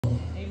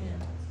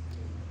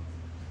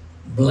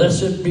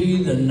Blessed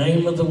be the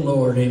name of the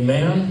Lord.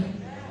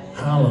 Amen.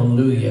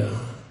 Hallelujah.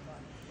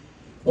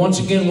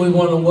 Once again, we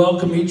want to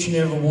welcome each and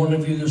every one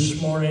of you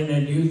this morning,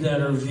 and you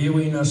that are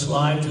viewing us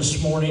live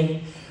this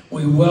morning.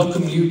 We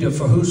welcome you to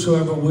For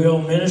Whosoever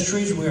Will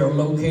Ministries. We are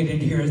located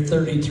here at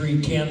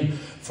 3310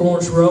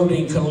 Florence Road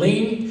in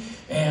Killeen,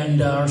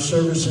 and our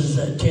service is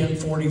at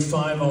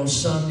 10:45 on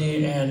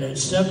Sunday and at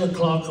 7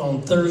 o'clock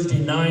on Thursday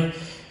night.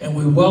 And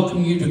we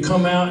welcome you to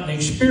come out and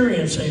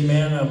experience,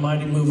 amen, a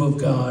mighty move of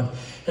God.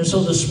 And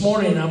so this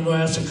morning, I'm going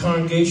to ask the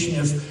congregation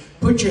if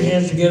put your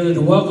hands together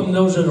to welcome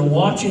those that are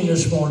watching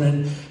this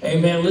morning.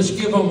 Amen. Let's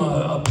give them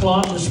a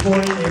applaud this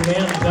morning.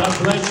 Amen. God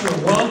bless you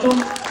and welcome.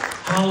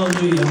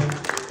 Hallelujah.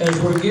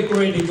 As we're getting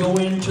ready to go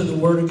into the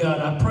Word of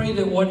God, I pray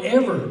that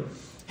whatever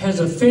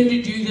has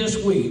offended you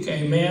this week,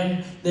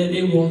 amen, that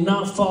it will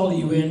not follow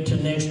you into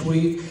next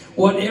week.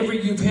 Whatever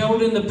you've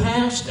held in the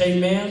past,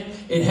 amen,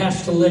 it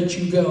has to let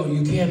you go.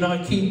 You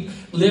cannot keep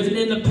living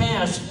in the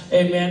past,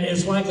 amen.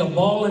 It's like a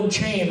ball and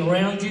chain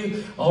around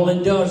you. All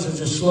it does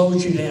is it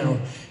slows you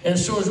down. And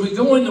so as we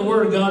go in the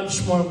Word of God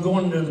this morning, I'm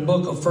going to the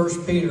book of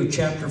 1 Peter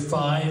chapter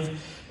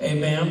 5,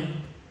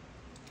 amen.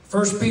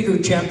 1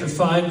 Peter chapter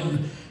 5,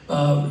 and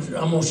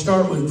I'm going to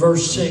start with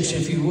verse 6.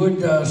 If you would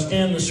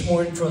stand this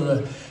morning for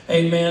the,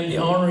 amen, the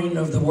honoring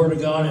of the Word of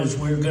God as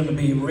we're going to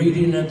be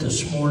reading it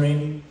this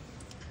morning.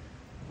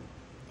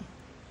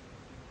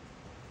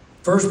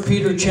 1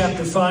 Peter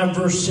chapter 5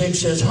 verse 6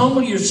 says,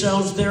 "Humble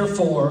yourselves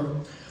therefore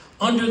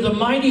under the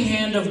mighty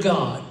hand of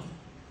God,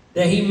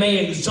 that he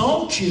may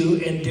exalt you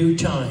in due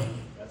time.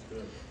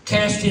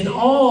 Casting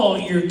all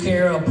your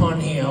care upon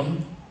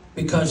him,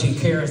 because he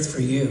careth for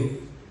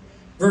you."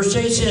 Verse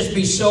 8 says,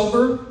 "Be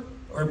sober,"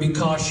 or be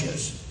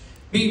cautious.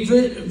 "Be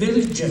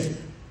vigilant,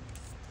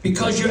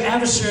 because your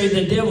adversary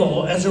the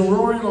devil, as a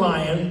roaring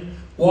lion,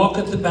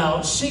 walketh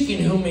about, seeking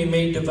whom he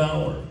may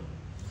devour.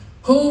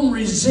 Whom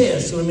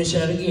resist," let me say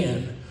it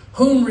again,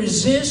 "whom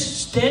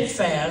resist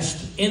steadfast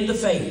in the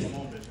faith,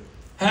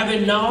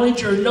 having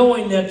knowledge or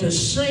knowing that the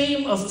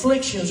same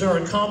afflictions are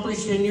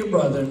accomplished in your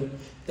brethren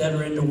that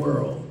are in the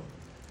world."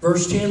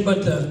 Verse 10,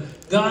 "But the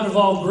God of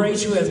all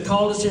grace, who hath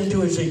called us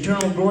into his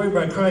eternal glory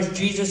by Christ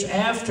Jesus,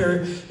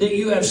 after that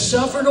you have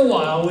suffered a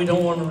while," we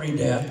don't want to read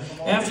that,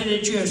 "after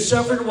that you have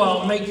suffered a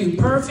while, make you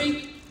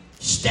perfect,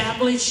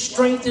 establish,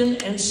 strengthen,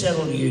 and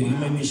settle you." You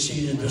may be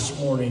seated this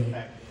morning.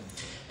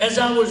 As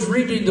I was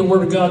reading the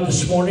Word of God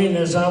this morning,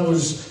 as I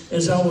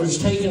was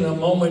taking a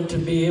moment to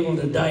be able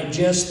to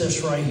digest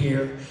this right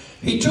here,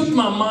 he took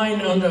my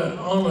mind on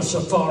a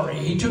safari.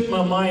 He took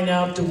my mind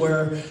out to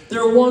where there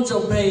are ones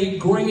that pay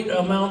great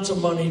amounts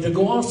of money to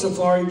go on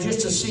safari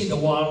just to see the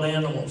wild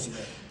animals.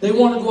 They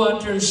want to go out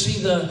there and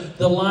see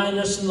the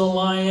lioness and the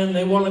lion.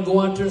 They want to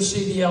go out there and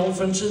see the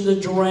elephants and the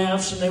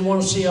giraffes, and they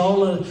want to see all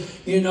the,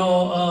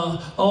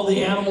 all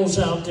the animals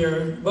out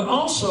there. But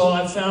also,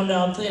 I found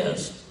out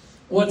this.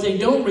 What they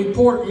don't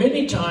report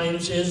many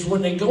times is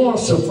when they go on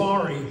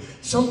safari,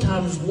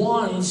 sometimes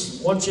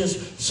ones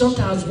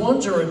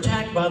are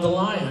attacked by the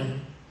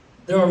lion.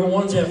 There are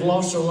ones that have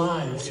lost their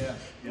lives.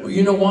 Yeah.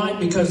 You know why?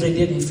 Because they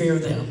didn't fear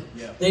them.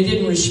 Yeah. They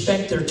didn't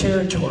respect their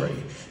territory.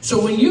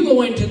 So when you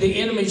go into the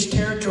enemy's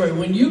territory,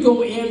 when you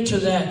go into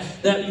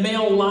that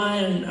male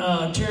lion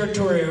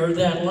territory, or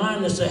that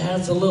lioness that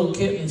has the little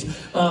kittens,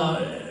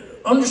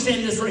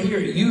 understand this right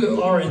here.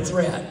 You are a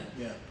threat.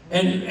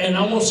 And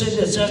I will say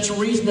this, that's the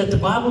reason that the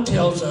Bible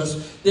tells us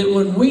that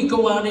when we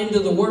go out into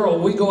the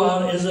world, we go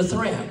out as a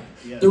threat.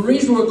 Yes. The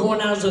reason we're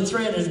going out as a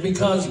threat is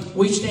because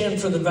we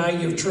stand for the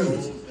value of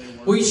truth.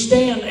 We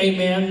stand,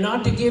 amen,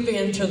 not to give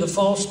in to the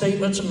false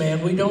statements of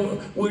man.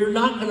 We're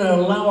not going to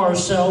allow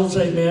ourselves,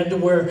 amen, to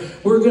where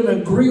we're going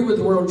to agree with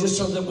the world just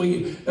so that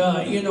we,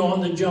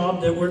 on the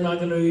job that we're not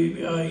going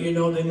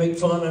to, they make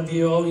fun of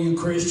you, oh, you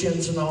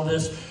Christians and all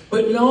this.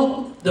 But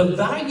no, the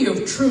value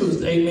of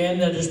truth, amen,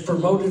 that is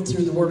promoted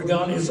through the Word of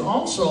God is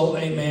also,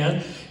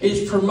 amen,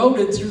 is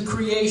promoted through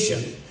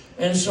creation.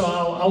 And so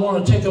I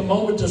want to take a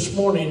moment this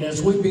morning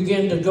as we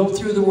begin to go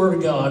through the Word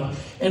of God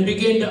and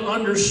begin to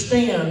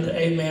understand,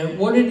 amen,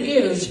 what it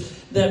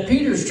is that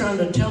Peter's trying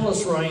to tell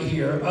us right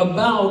here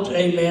about,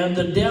 amen,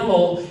 the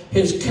devil,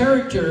 his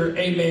character,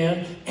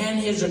 amen, and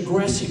his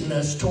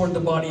aggressiveness toward the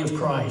body of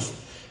Christ.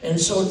 And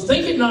so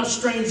think it not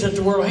strange that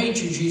the world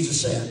hates you,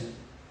 Jesus said.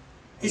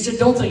 He said,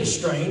 don't think it's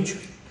strange.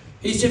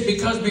 He said,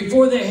 because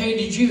before they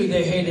hated you,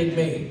 they hated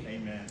me.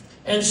 Amen.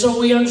 And so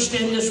we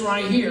understand this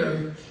right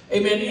here.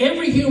 Amen.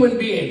 Every human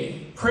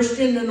being,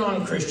 Christian and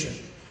non-Christian,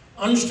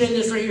 understand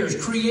this right here, is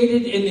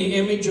created in the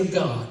image of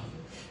God.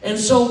 And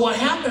so what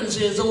happens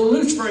is,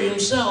 Lucifer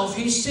himself,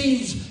 he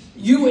sees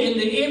you in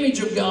the image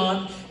of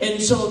God,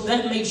 and so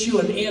that makes you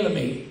an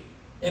enemy.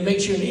 It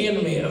makes you an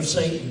enemy of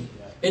Satan.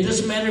 It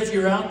doesn't matter if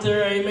you're out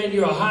there, amen,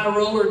 you're a high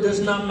roller. It does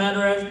not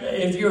matter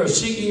if you're a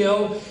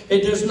CEO.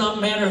 It does not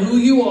matter who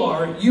you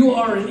are. You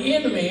are an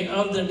enemy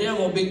of the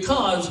devil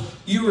because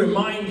you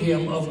remind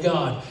him of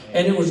God.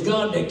 And it was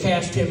God that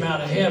cast him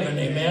out of heaven,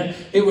 amen.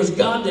 It was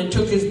God that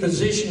took his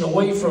position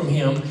away from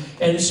him.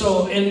 And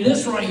so in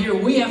this right here,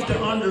 we have to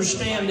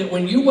understand that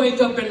when you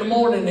wake up in the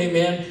morning,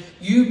 amen,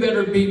 you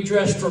better be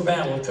dressed for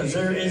battle, because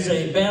there is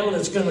a battle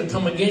that's going to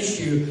come against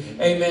you,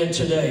 amen,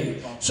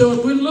 today. So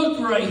if we look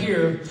right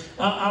here,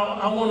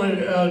 I want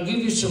to give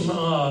you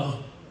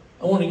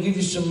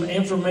some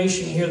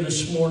information here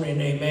this morning,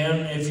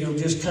 amen, if you'll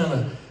just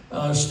kind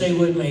of stay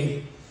with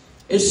me.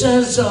 It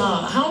says,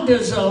 how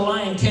does a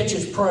lion catch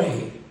its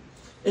prey?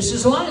 It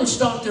says, lions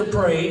stalk their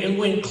prey, and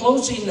when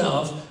close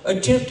enough,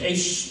 attempt a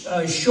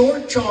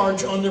short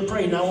charge on their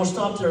prey. Now, I want to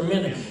stop there a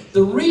minute.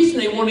 The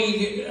reason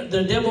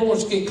the devil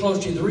wants to get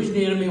close to you, the reason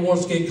the enemy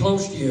wants to get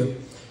close to you,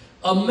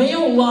 a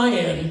male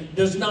lion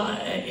does not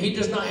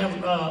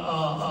have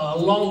a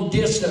long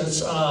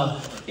distance.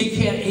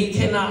 He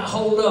cannot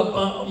hold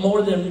up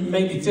more than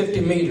maybe 50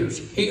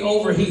 meters. He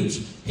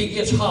overheats. He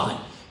gets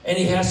hot, and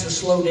he has to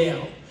slow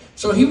down.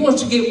 So he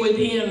wants to get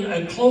within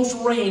a close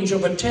range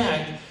of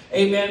attack,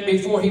 amen,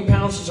 before he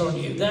pounces on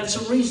you. That's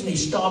the reason he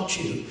stalks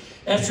you.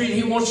 That's the reason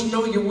he wants to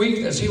know your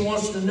weakness. He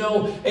wants to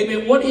know,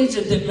 amen, what is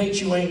it that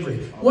makes you angry?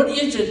 What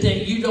is it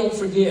that you don't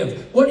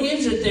forgive? What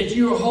is it that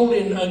you're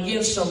holding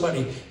against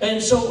somebody?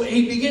 And so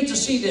he begins to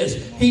see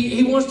this.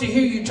 He wants to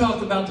hear you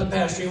talk about the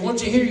pastor. He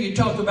wants to hear you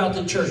talk about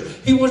the church.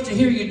 He wants to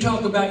hear you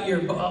talk about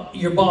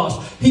your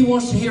boss. He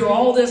wants to hear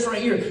all this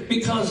right here,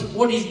 because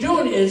what he's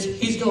doing is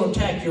he's going to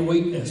attack your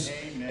weakness.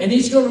 And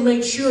he's going to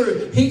make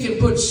sure he can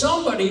put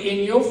somebody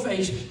in your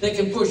face that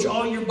can push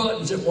all your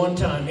buttons at one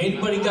time.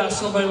 Anybody got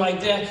somebody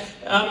like that?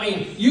 I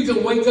mean, you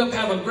can wake up,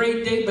 have a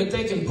great day, but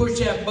they can push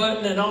that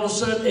button and all of a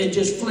sudden it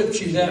just flips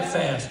you that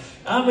fast.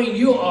 I mean,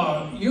 you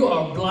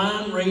are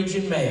blind,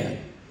 raging mad.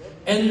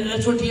 And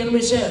that's what the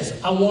enemy says.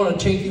 I want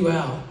to take you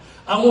out.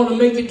 I want to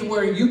make it to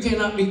where you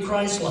cannot be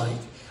Christ-like.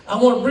 I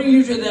want to bring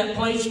you to that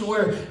place to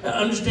where,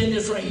 understand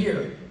this right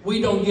here, we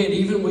don't get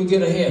even, we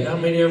get ahead. How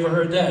many ever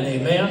heard that?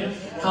 Amen?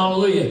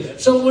 Hallelujah.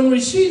 So when we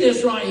see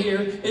this right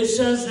here, it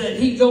says that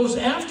he goes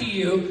after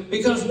you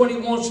because what he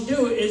wants to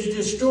do is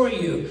destroy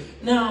you.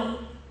 Now,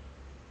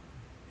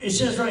 it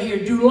says right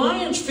here, do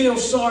lions feel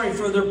sorry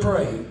for their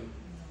prey?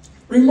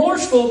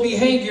 Remorseful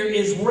behavior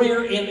is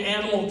rare in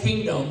animal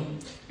kingdom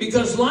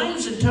because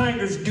lions and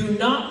tigers do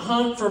not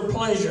hunt for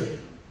pleasure.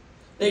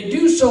 They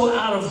do so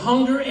out of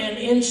hunger and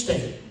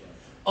instinct.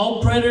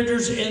 All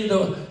predators in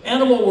the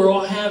animal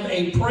world have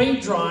a prey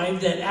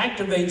drive that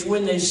activates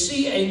when they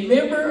see a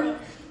member,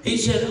 he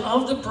said,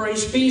 of the prey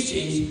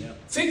species,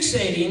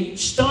 fixating,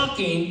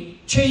 stalking,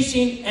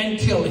 chasing, and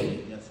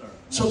killing. Yes, sir.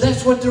 So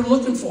that's what they're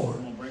looking for.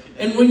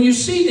 And when you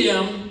see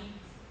them,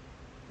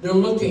 they're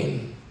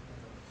looking.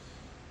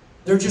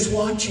 They're just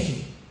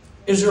watching.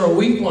 Is there a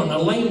weak one, a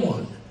lame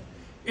one?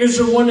 Is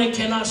there one that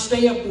cannot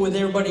stay up with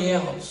everybody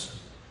else?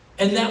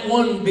 And that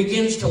one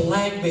begins to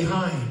lag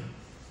behind.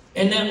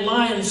 And that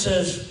lion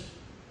says,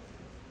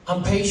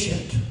 I'm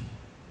patient.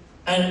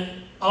 And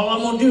all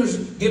I'm going to do is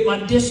get my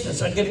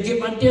distance. I got to get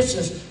my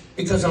distance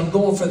because I'm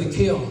going for the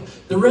kill.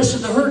 The rest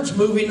of the herd's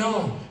moving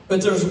on.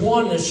 But there's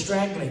one that's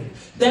straggling.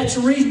 That's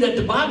the reason that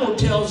the Bible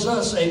tells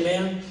us,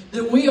 amen,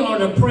 that we are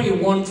to pray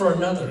one for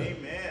another.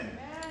 Amen.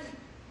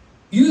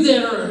 You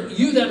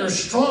that are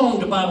strong,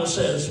 the Bible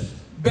says,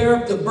 bear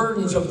up the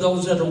burdens of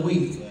those that are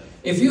weak.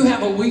 If you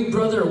have a weak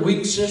brother or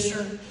weak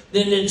sister,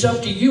 then it's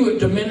up to you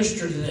to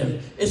minister to them.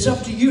 It's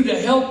up to you to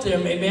help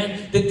them,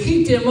 amen, to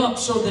keep them up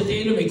so that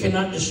the enemy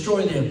cannot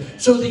destroy them,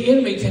 so the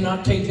enemy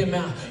cannot take them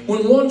out.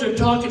 When ones are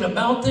talking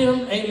about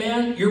them,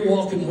 amen, you're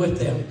walking with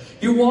them.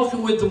 You're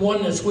walking with the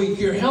one that's weak.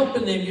 You're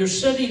helping them. You're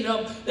setting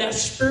up that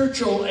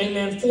spiritual,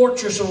 amen,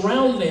 fortress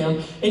around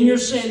them, and you're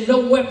saying no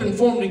weapon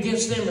formed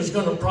against them is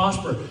going to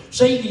prosper.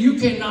 Satan, you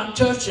cannot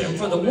touch them,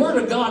 for the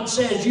Word of God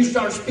says you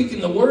start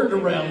speaking the Word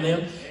around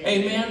them,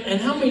 amen.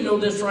 And how many know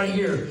this right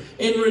here?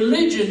 In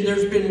religion,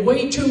 there's been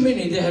way too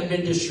many that have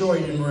been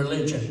destroyed in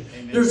religion.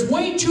 Amen. There's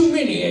way too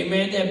many,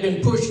 amen, that have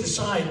been pushed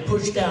aside,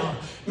 pushed out.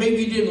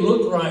 Maybe you didn't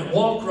look right,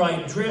 walk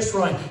right, dress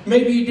right.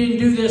 Maybe you didn't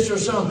do this or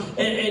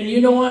something. And you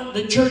know what?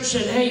 The church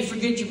said, hey,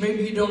 forget you.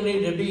 Maybe you don't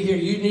need to be here.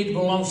 You need to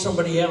belong to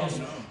somebody else.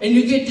 No. And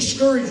you get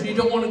discouraged and you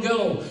don't want to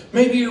go.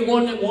 Maybe you're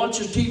one that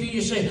watches TV.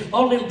 You say,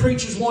 all them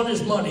preachers want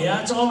is money.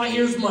 That's all I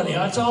hear is money.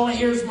 That's all I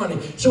hear is money.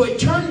 So it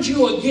turns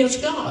you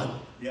against God.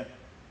 Yeah.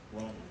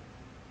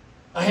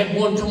 I had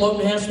one come up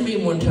and ask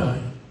me one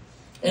time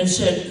and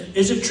said,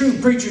 is it true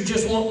preachers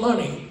just want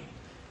money?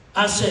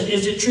 I said,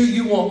 is it true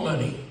you want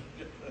money?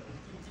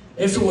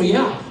 They said, well,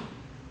 yeah.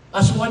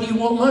 I said, why do you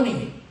want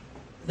money?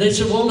 They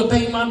said, well, to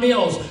pay my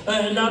bills.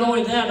 Not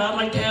only that, I'd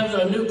like to have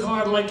a new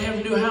car. I'd like to have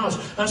a new house.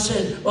 I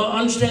said, well,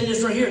 understand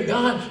this right here.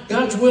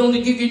 God's willing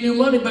to give you new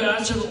money. But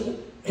I said,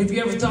 have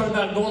you ever thought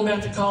about going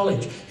back to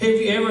college? Have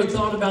you ever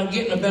thought about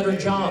getting a better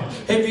job?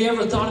 Have you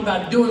ever thought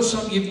about doing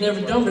something you've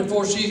never done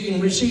before so you can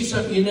receive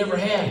something you never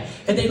had?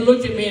 And they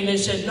looked at me and they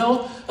said,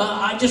 no,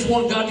 I just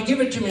want God to give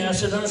it to me. I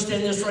said,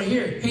 understand this right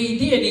here. He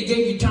did. He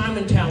gave you time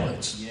and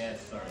talents.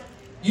 Yes, sir.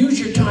 Use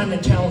your time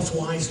and talents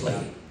wisely.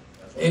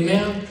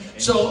 Amen.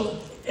 So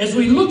as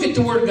we look at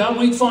the Word of God,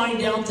 we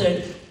find out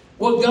that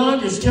what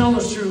God is telling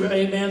us through,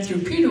 amen,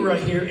 through Peter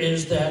right here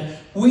is that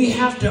we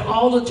have to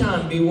all the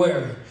time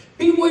beware.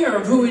 Beware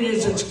of who it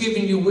is that's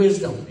giving you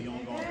wisdom.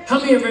 How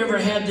many have ever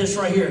had this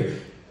right here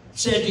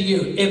said to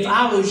you, if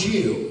I was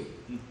you,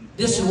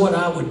 this is what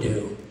I would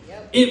do.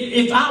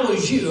 If I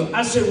was you,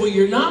 I said, well,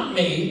 you're not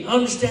me.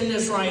 Understand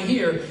this right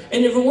here.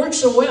 And if it works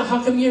so well,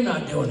 how come you're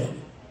not doing it?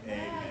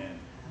 Amen.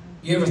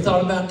 You ever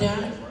thought about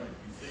that?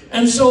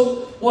 And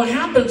so what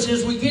happens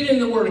is we get in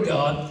the Word of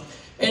God,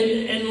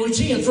 and we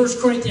see in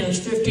 1 Corinthians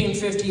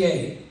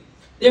 15:58,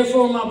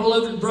 therefore, my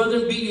beloved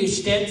brethren, be ye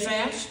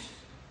steadfast,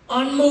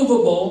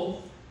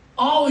 unmovable,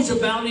 always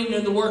abounding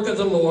in the work of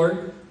the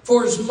Lord,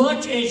 for as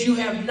much as you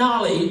have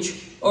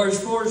knowledge, or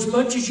for as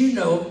much as you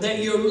know, that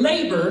your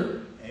labor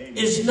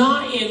is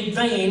not in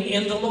vain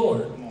in the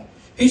Lord.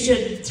 He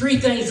said 3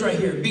 things right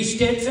here. Be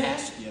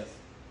steadfast, yes.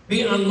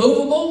 Be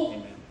unmovable,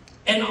 amen.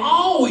 And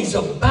always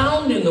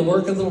abound in the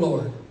work of the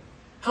Lord.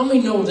 How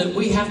many know that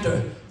we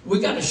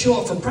got to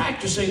show up for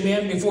practice,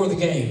 amen, before the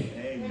game?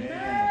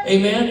 Amen.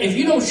 Amen. If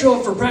you don't show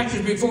up for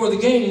practice before the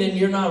game, then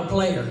you're not a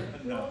player.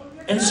 No.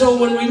 And so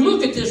when we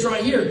look at this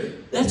right here,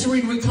 that's the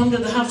reason we come to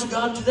the house of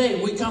God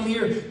today. We come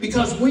here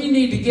because we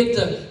need to get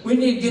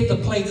the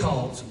play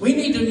calls. We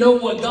need to know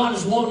what God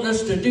is wanting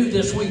us to do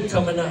this week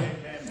coming up.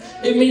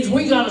 It means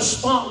we got to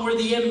spot where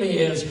the enemy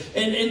is.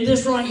 And in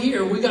this right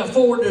here, we got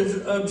forward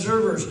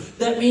observers.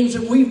 That means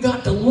that we've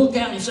got to look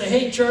out and say,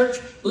 hey, church,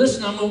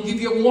 listen, I'm going to give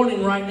you a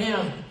warning right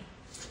now.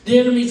 The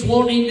enemy's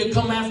wanting to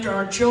come after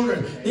our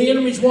children. The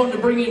enemy's wanting to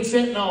bring in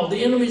fentanyl.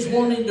 The enemy's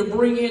wanting to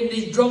bring in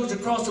these drugs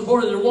across the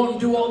border. They're wanting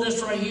to do all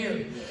this right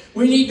here.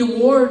 We need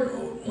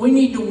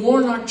to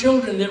warn our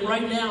children that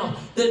right now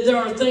that there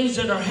are things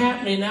that are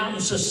happening out in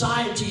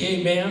society,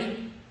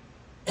 amen.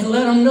 And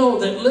let them know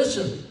that,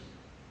 listen,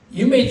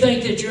 you may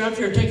think that you're out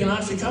there taking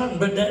OxyContin,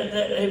 but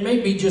that it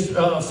may be just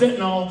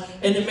fentanyl,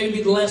 and it may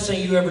be the last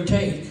thing you ever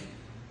take.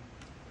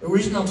 The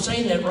reason I'm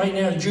saying that right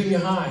now in junior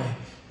high,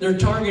 they're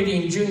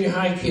targeting junior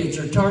high kids.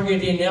 They're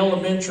targeting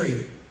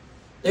elementary.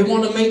 They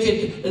want to make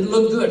it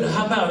look good.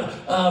 How about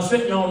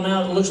fentanyl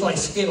now that looks like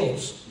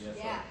Skittles?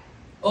 Yeah.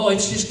 Oh,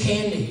 it's just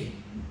candy.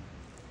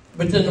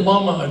 But then the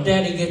mama or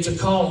daddy gets a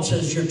call and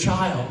says, your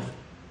child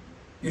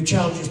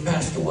just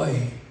passed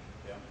away.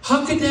 Yeah.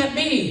 How could that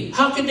be?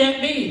 How could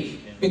that be?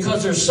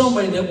 Because there's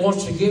somebody that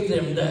wants to give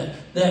them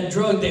that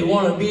drug. They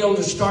want to be able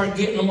to start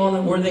getting them on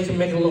it where they can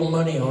make a little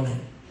money on it.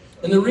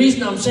 And the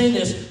reason I'm saying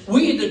this,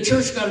 we, the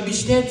church, got to be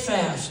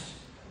steadfast.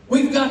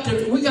 We got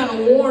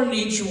to warn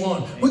each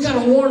one. We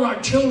got to warn our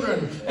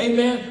children.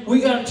 Amen. We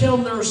got to tell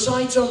them there are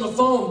sites on the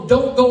phone.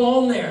 Don't go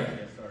on there.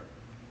 Yes, sir.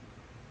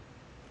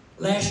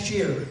 Last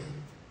year,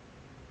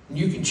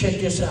 you can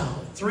check this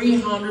out.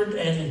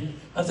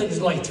 I think it's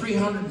like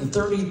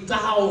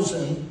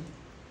 330,000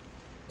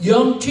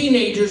 young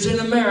teenagers in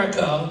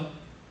America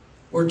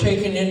were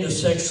taken into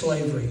sex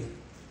slavery.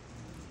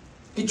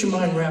 Get your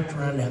mind wrapped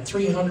around that.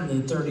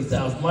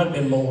 330,000, might have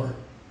been more.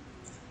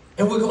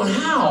 And we're going,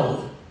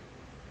 how?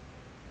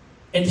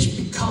 And it's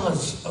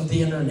because of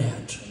the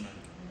internet.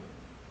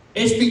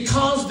 It's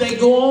because they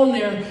go on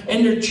there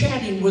and they're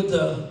chatting with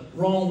the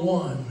wrong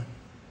one.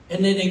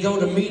 And then they go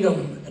to meet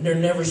them and they're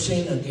never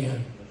seen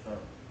again.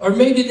 Or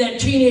maybe that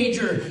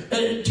teenager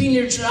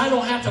said, I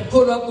don't have to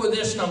put up with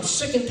this and I'm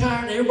sick and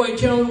tired of everybody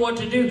telling me what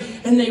to do.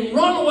 And they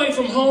run away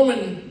from home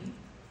and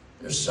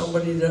there's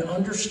somebody that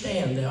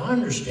understands. I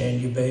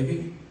understand you,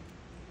 baby.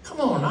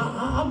 Come on,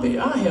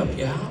 I'll help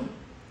you out.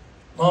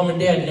 Mom and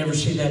dad never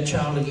see that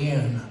child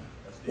again.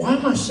 Why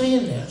am I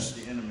saying this?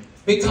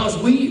 Because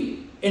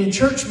we, in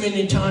church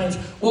many times,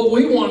 what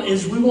we want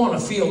is we want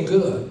to feel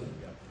good.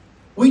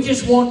 We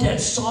just want that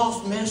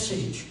soft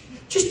message.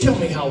 Just tell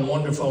me how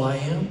wonderful I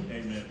am.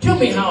 Amen. Tell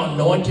me how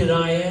anointed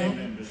I am.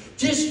 Amen.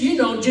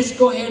 Just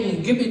go ahead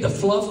and give me the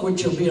fluff,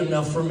 which will be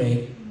enough for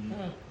me.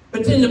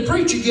 But then the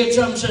preacher gets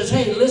up and says,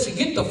 hey, listen,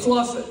 get the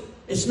fluff.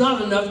 It's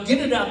not enough. Get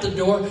it out the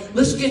door.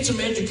 Let's get some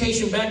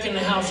education back in the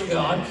house of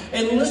God.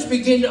 And let's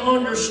begin to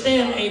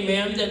understand,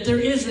 amen, that there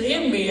is an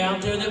enemy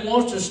out there that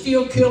wants to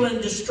steal, kill,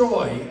 and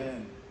destroy.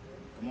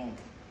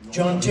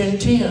 John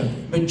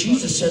 10:10. But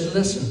Jesus said,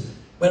 listen,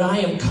 but I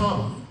am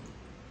come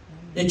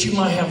that you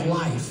might have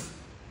life.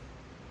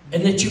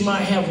 And that you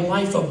might have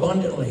life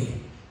abundantly.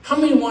 How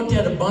many want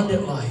that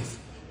abundant life?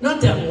 Not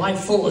that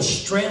life full of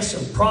stress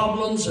and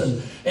problems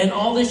and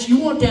all this. You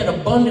want that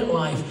abundant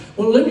life.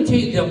 Well, let me tell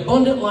you, the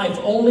abundant life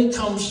only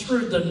comes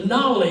through the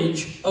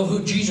knowledge of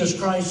who Jesus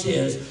Christ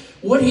is,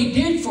 what He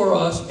did for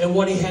us and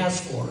what He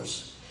has for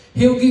us.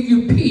 He'll give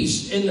you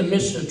peace in the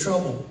midst of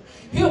trouble.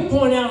 He'll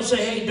point out and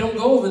say, hey, don't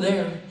go over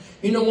there.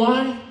 You know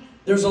why?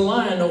 There's a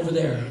lion over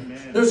there.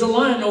 Amen. There's a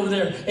lion over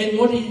there, and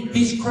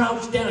he's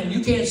crouched down.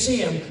 You can't see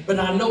him, but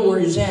I know where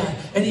he's at.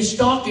 And he's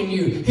stalking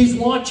you. He's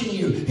watching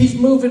you. He's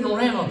moving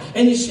around,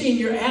 and he's seeing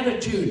your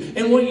attitude.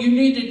 And what you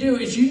need to do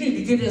is you need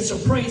to get in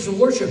some praise and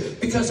worship,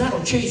 because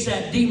that'll chase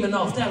that demon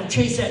off. That'll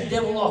chase that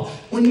devil off.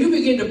 When you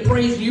begin to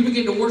praise and you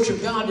begin to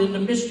worship God in the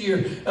midst of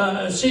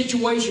your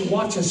situation,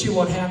 watch and see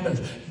what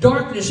happens.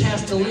 Darkness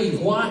has to leave.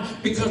 Why?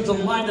 Because the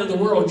light of the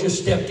world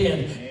just stepped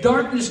in.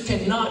 Darkness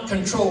cannot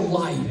control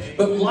light,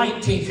 but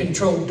light can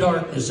control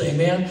darkness.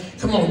 Amen.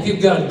 Come on,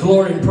 give God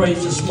glory and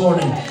praise this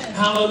morning.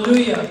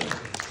 Hallelujah.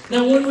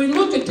 Now, when we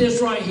look at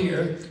this right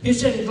here, he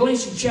said in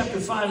Galatians chapter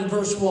 5 and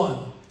verse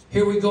 1,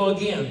 here we go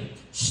again.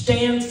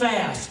 Stand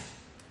fast.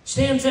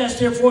 Stand fast,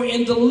 therefore,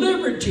 in the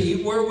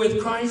liberty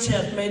wherewith Christ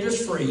hath made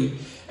us free,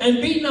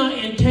 and be not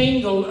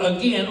entangled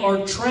again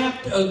or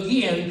trapped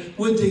again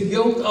with the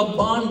yoke of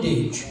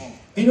bondage.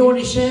 You know what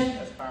he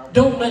said?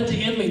 Don't let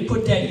the enemy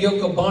put that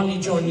yoke of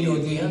bondage on you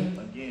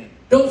again.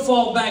 Don't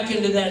fall back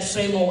into that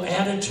same old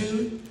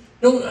attitude.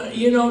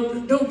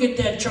 Don't get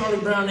that Charlie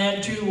Brown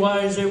attitude. Why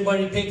is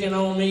everybody picking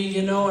on me,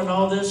 and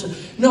all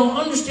this? No,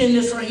 understand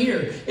this right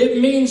here.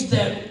 It means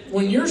that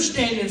when you're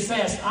standing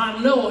fast,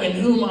 I know in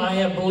whom I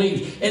have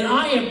believed, and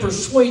I am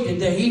persuaded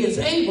that he is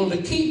able to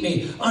keep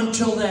me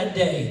until that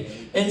day.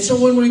 And so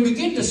when we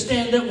begin to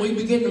stand up, we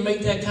begin to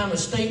make that kind of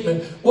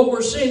statement. What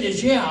we're saying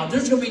is, yeah,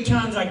 there's going to be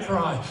times I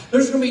cry.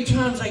 There's going to be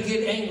times I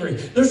get angry.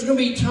 There's going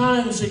to be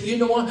times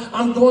that,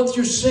 I'm going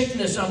through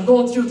sickness. I'm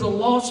going through the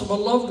loss of a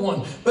loved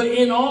one. But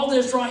in all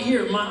this right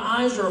here, my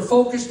eyes are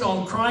focused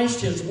on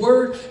Christ, his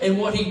word, and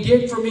what he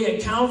did for me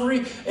at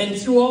Calvary. And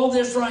through all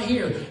this right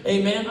here,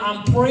 amen,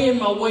 I'm praying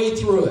my way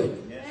through it.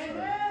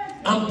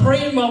 I'm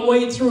praying my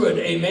way through it,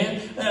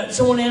 amen.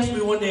 Someone asked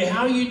me one day,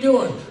 how are you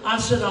doing? I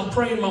said, I'm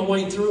praying my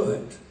way through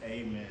it.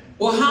 Amen.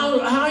 Well,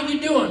 how are you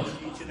doing?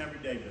 Each and every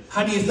day.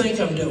 How do you think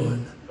I'm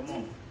doing? Come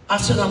on. I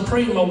said, I'm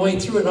praying my way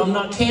through it. I'm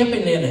not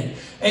camping in it.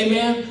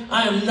 Amen.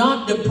 I am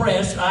not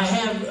depressed.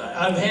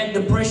 I've had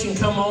depression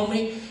come on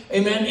me.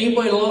 Amen.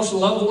 Anybody lost a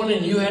loved one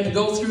and you had to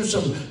go through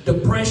some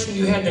depression,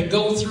 you had to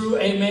go through,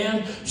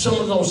 amen, some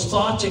of those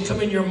thoughts that come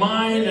in your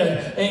mind,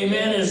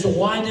 amen, as to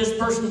why this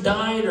person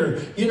died, or,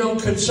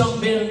 could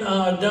something been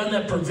done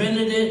that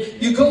prevented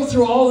it? You go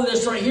through all of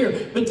this right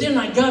here. But then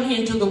I got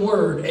into the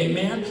Word,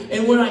 amen.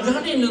 And when I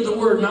got into the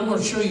Word, and I'm going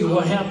to show you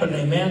what happened,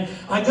 amen.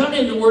 I got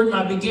into the Word and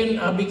I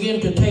began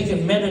to take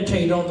and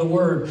meditate on the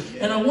Word.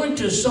 And I went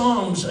to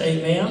Psalms,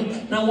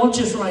 amen. Now watch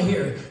this right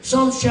here.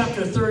 Psalms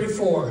chapter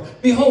 34.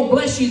 Behold,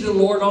 bless ye the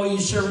Lord, all ye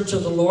servants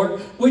of the Lord,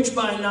 which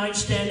by night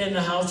stand in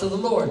the house of the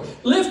Lord.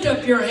 Lift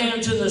up your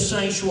hands in the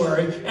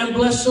sanctuary and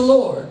bless the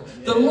Lord.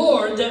 The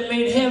Lord that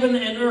made heaven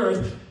and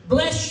earth,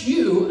 bless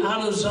you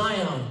out of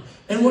Zion.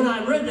 And when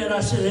I read that, I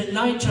said, at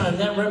nighttime,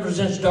 that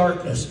represents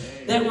darkness.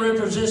 That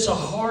represents the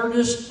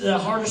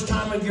hardest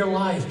time of your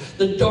life,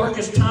 the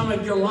darkest time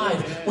of your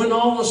life. When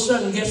all of a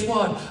sudden, guess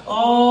what?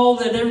 All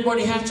that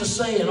everybody has to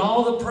say and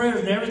all the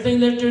prayers and everything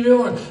that they're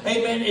doing,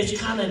 amen, it's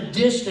kind of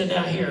distant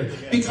out here,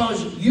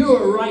 because you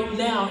are right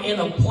now in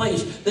a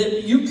place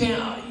that you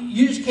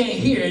just can't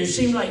hear. It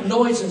seems like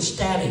noise and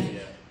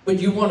static, but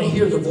you want to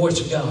hear the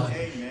voice of God.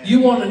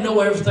 You want to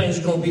know everything's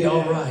going to be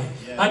all right.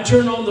 I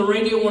turn on the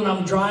radio when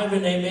I'm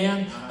driving,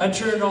 amen. I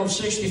turn on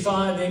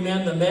 65,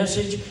 amen, the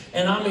message.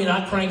 And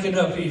I crank it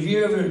up. If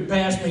you ever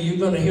pass me, you're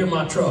going to hear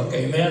my truck,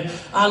 amen.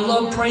 I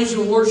love praise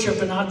and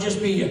worship, and I'll just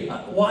be,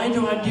 why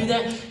do I do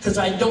that? Because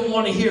I don't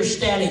want to hear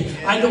static.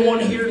 I don't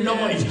want to hear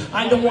noise.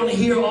 I don't want to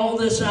hear all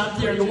this out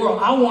there in the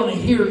world. I want to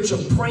hear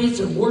some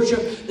praise and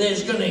worship that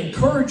is going to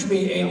encourage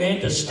me,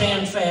 amen, to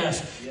stand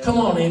fast. Come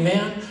on,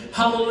 amen.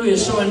 Hallelujah.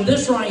 So in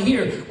this right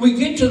here, we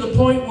get to the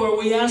point where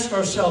we ask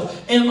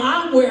ourselves, am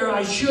I where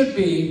I should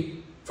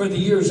be for the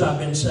years I've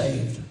been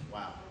saved?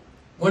 Wow.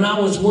 When I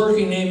was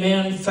working,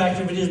 amen, in fact,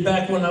 if it is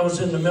back when I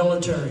was in the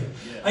military,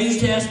 I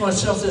used to ask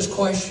myself this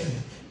question.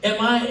 Am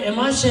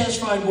I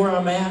satisfied where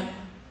I'm at?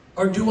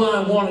 Or do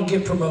I want to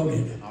get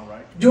promoted? All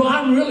right. Do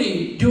I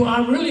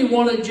really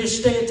want to just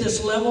stay at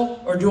this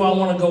level? Or do I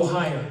want to go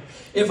higher?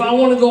 If I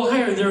want to go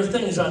higher, there are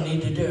things I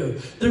need to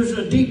do. There's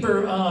a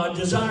deeper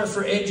desire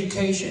for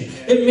education.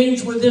 It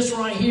means with this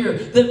right here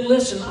that,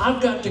 listen,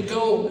 I've got to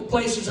go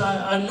places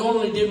I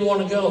normally didn't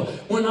want to go.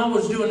 When I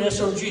was doing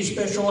SOG,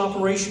 Special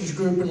Operations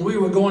Group, and we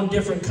were going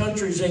different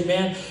countries,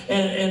 amen,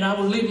 and I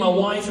would leave my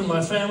wife and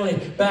my family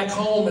back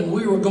home, and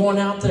we were going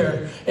out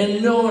there.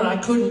 And knowing I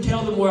couldn't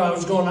tell them where I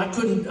was going. I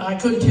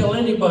couldn't tell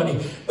anybody.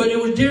 But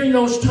it was during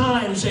those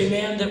times,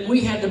 amen, that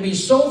we had to be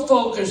so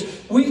focused,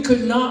 we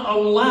could not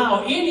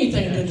allow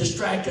anything to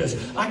distract us.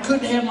 I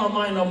couldn't have my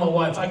mind on my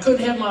wife. I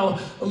couldn't have my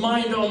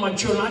mind on my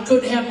children. I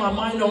couldn't have my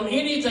mind on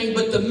anything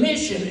but the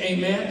mission,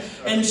 amen.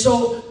 And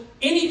so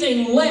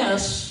anything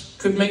less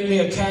could make me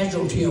a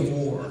casualty of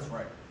war. That's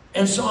right.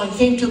 And so I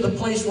came to the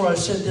place where I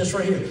said this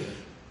right here.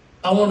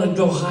 I want to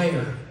go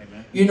higher.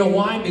 You know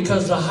why?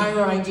 Because the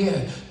higher I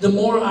get, the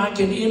more I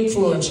can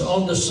influence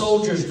on the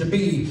soldiers to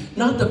be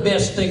not the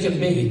best they can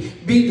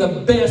be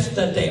the best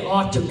that they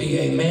ought to be,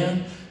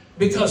 amen?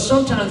 Because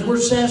sometimes we're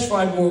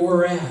satisfied where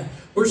we're at.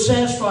 We're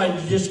satisfied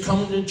to just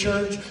come to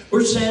church.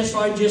 We're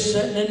satisfied just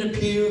sitting in the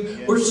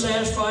pew. We're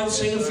satisfied to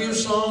sing a few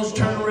songs,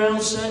 turn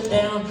around, sit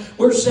down.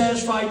 We're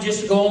satisfied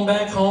just going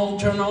back home,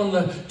 turn on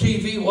the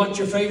TV, watch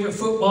your favorite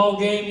football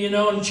game, you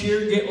know, and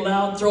cheer, get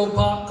loud, throw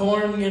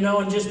popcorn, you know,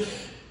 and just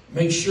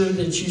make sure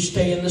that you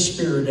stay in the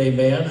Spirit,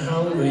 amen,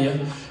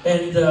 hallelujah.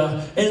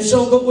 And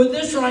so, but with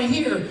this right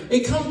here,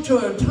 it comes to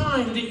a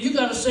time that you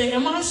got to say,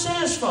 am I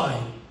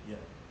satisfied? Yeah.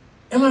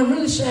 Am I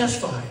really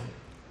satisfied?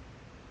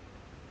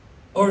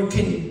 Or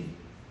can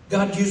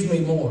God use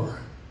me more?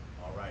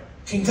 All right.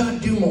 Can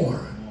God do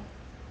more?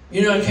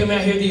 You know, I came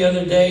out here the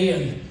other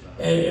day,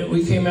 and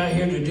we came out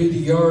here to do the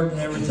yard and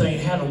everything,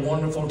 had a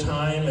wonderful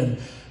time, and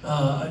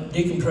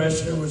Deacon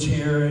Preston was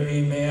here,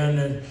 amen,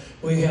 and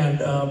we had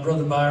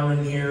Brother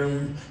Byron here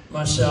and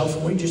myself,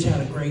 and we just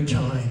had a great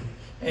time,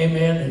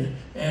 amen,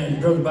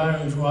 and Brother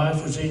Byron's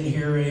wife was in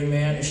here,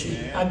 amen,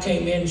 and I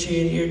came in,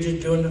 she in here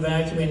just doing the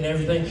vacuuming and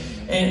everything,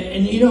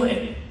 and you know,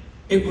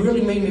 it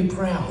really made me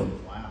proud.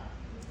 Wow.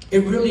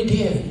 It really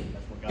did,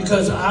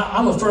 because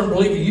I'm a firm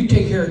believer, you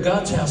take care of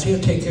God's house,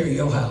 He'll take care of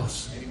your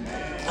house.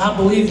 Amen. I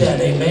believe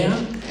that,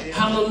 amen.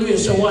 Hallelujah.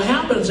 So what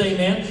happens,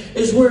 amen,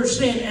 is we're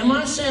saying, am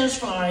I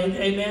satisfied,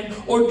 amen,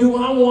 or do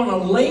I want a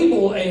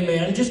label,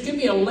 amen? Just give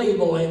me a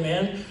label,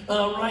 amen,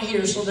 right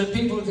here so that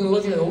people can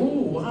look at it, oh,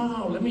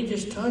 wow, let me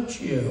just touch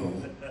you.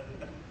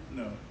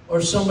 No.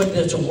 Or somebody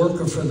that's a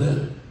worker for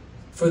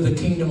the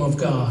kingdom of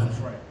God. That's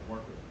right,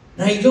 worker.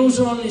 Now he goes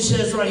on and he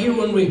says right here,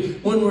 when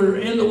we're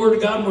in the Word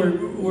of God,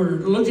 we're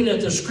looking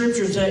at the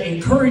scriptures that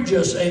encourage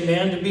us,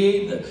 amen, to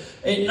be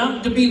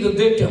not to be the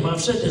victim.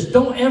 I've said this,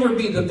 don't ever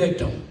be the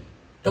victim.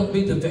 Don't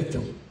be the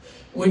victim.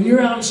 When you're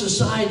out in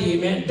society,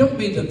 man, don't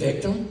be the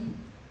victim.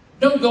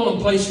 Don't go in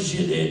places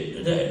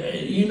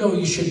that you know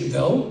you shouldn't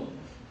go.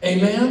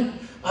 Amen?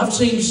 I've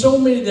seen so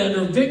many that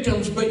are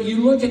victims, but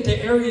you look at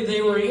the area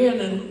they were in,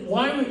 and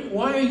why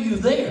are you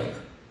there?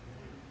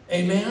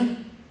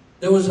 Amen?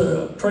 There was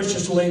a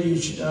precious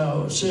lady,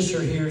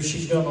 sister here.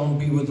 She's gone on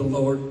to be with the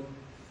Lord.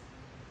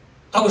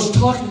 I was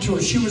talking to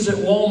her. She was at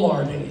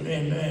Walmart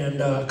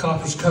in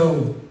Copper's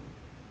Cove.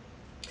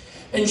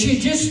 And she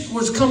just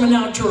was coming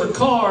out to her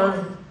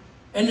car,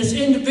 and this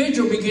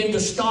individual began to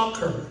stalk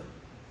her.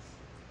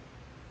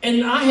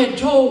 And I had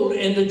told,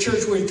 in the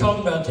church we were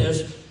talking about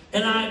this,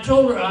 and I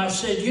told her, I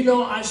said, you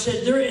know, I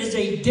said, there is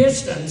a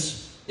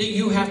distance that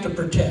you have to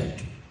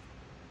protect.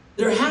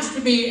 There has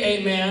to be,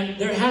 amen,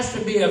 there has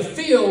to be a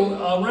field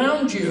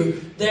around you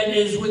that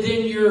is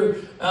within your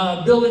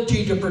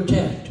ability to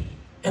protect.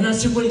 And I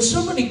said, when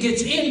somebody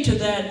gets into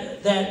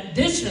that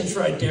distance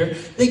right there,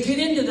 they get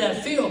into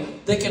that field,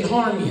 they can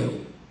harm you.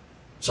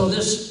 So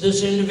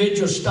this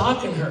individual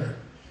stalking her,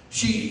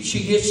 she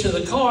gets to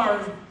the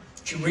car,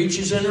 she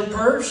reaches in her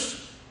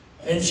purse,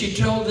 and she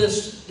told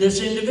this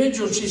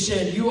individual, she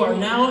said, you are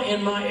now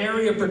in my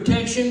area of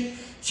protection.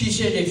 She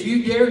said, if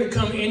you dare to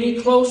come any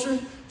closer,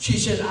 she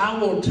said, I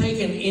will take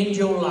and end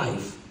your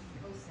life.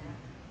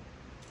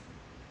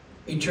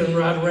 He turned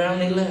right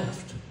around and he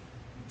left.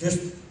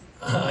 Just,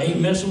 I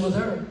ain't messing with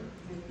her.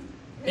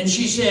 And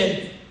she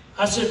said,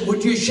 I said,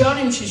 would you shot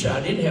him? She said,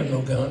 I didn't have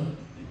no gun.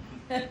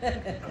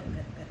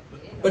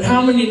 But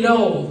how many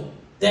know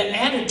that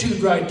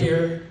attitude right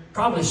there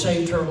probably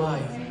saved her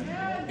life?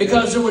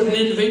 Because there was an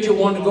individual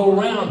wanting to go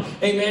around,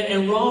 amen,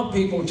 and rob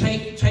people,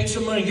 take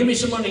some money, give me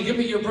some money, give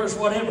me your purse,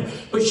 whatever.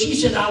 But she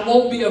said, I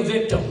won't be a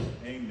victim.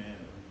 Amen.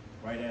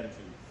 Right attitude.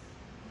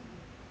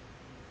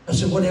 I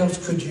said, what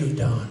else could you have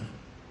done?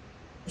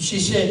 And she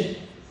said,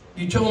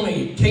 you told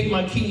me, take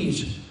my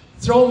keys,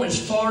 throw them as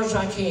far as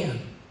I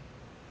can.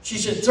 She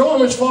said, throw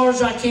them as far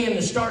as I can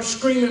and start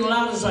screaming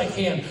loud as I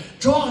can.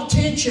 Draw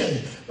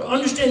attention.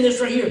 Understand this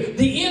right here.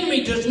 The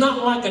enemy does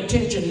not like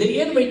attention. The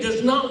enemy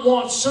does not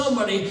want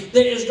somebody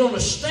that is going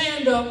to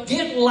stand up,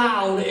 get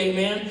loud,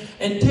 amen,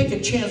 and take a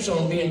chance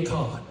on being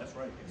caught. That's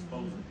right.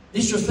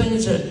 These are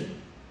things that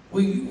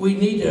we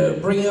need to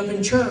bring up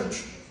in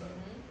church.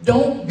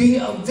 Don't be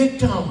a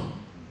victim.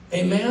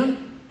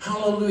 Amen?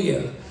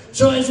 Hallelujah.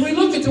 So as we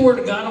look at the Word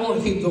of God, I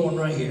want to keep going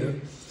right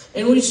here.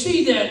 And we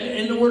see that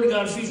in the Word of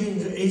God,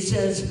 Ephesians, he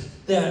says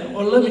that,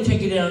 well, let me take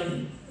you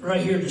down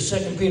right here to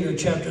 2 Peter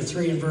chapter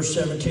 3 and verse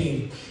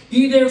 17.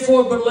 Ye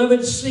therefore,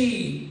 beloved,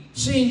 seeing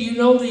you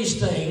know these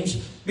things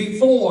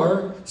before,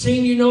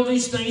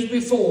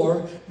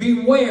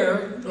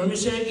 beware, let me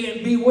say it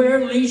again,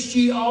 beware lest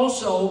ye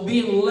also,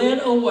 being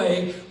led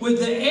away with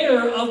the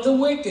error of the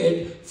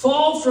wicked,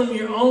 fall from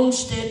your own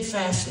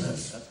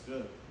steadfastness. That's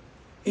good.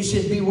 He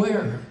said,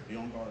 beware. Be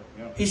on guard.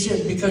 Yep. He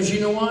said, because you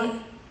know what?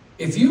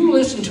 If you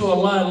listen to a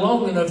lie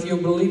long enough,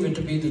 you'll believe it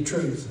to be the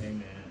truth.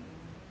 Amen.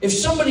 If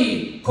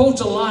somebody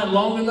quotes a lie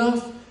long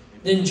enough,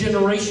 then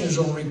generations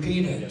will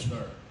repeat it. Yes,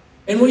 sir.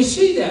 And we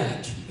see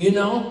that, you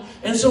know.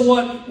 And so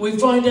what we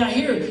find out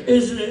here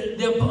is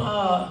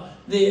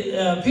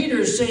Peter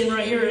is saying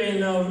right here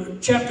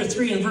in chapter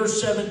 3 and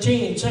verse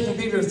 17, 2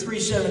 Peter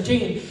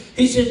 3:17,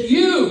 he said,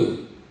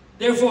 you,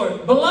 therefore,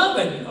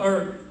 beloved,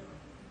 or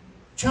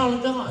child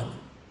of God,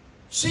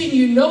 seeing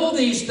you know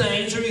these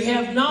things, or you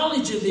have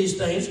knowledge of these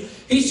things,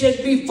 he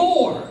said,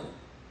 before.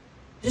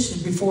 This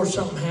is before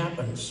something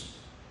happens.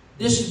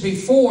 This is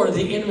before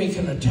the enemy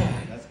can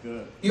attack. That's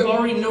good. You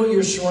already know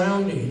your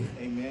surrounding.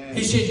 Amen.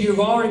 He said, you've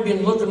already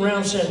been looking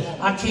around saying,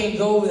 I can't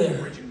go there.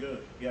 Preaching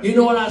good. Yeah. You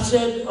know what I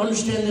said?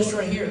 Understand this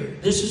right here.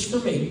 This is for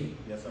me.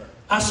 Yes, sir.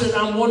 I said,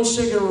 I'm one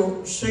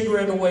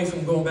cigarette away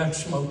from going back to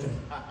smoking.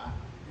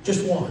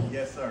 Just one.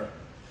 Yes, sir.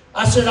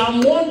 I said,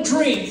 I'm one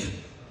drink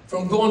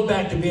from going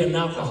back to being an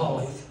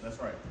alcoholic. That's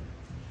right.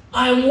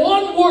 I am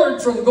one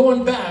word from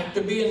going back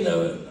to being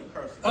the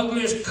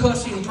ugliest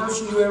cussing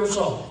person you ever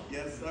saw.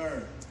 Yes,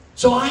 sir.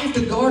 So I have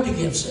to guard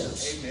against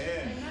this.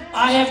 Amen.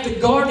 I have to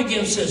guard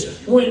against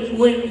this.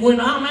 When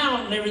I'm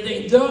out and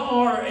everything, there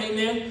are,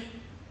 amen.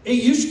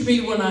 It used to be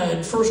when I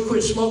had first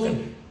quit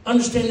smoking.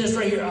 Understand this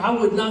right here. I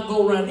would not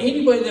go around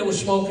anybody that was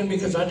smoking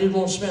because I didn't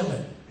want to smell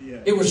it.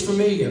 Yeah. It was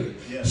familiar.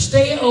 Yeah.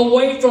 Stay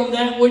away from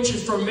that which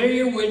is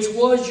familiar, which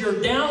was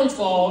your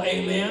downfall,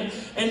 amen.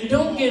 And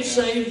don't get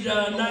saved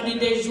 90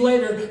 days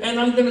later and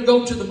I'm going to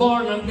go to the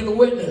bar and I'm going to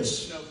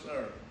witness. No,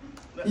 sir.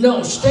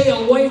 No, stay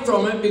away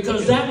from it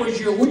because that was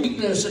your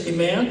weakness,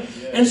 amen.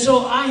 Yeah. And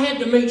so I had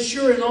to make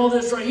sure in all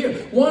this right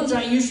here. Ones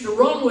I used to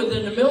run with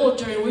in the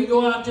military, we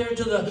go out there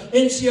to the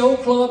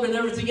NCO club and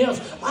everything else.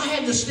 I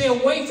had to stay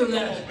away from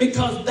that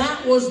because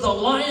that was the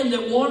lion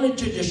that wanted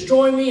to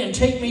destroy me and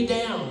take me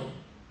down.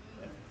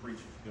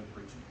 Good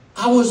preaching.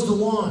 I was the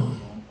one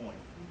On point.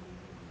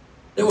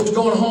 that was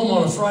going home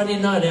on a Friday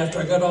night after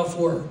I got off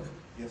work.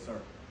 Yes, sir.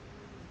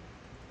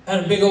 I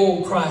had a big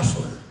old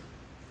Chrysler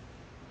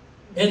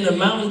in the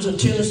mountains of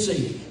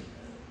Tennessee.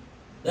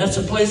 That's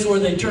a place where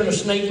they turned a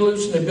snake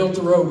loose and they built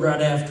the road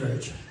right after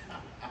it.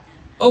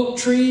 Oak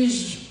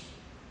trees,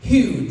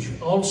 huge,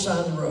 all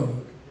side of the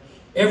road.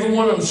 Every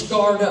one of them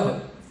scarred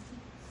up.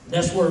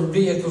 That's where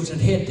vehicles had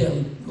hit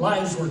them.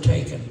 Lives were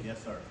taken.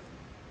 Yes, sir.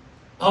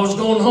 I was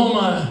going home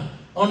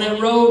on that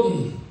road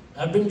and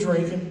I'd been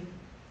drinking.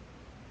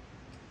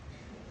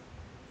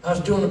 I was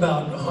doing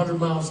about 100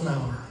 miles an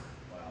hour.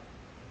 Wow.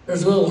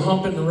 There's a little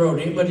hump in the road.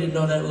 Anybody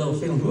know that little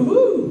feeling?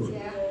 Woohoo!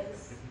 Yeah.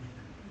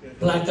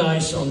 Black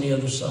ice on the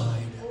other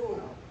side.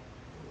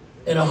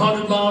 At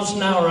 100 miles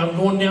an hour, I'm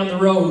going down the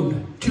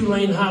road,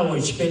 2-lane highway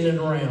spinning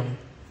around.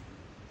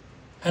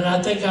 And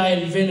I think I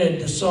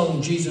invented the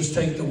song, Jesus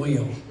Take the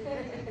Wheel.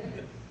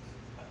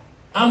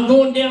 I'm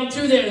going down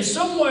through there, and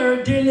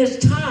somewhere during this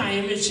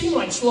time, it seemed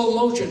like slow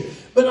motion,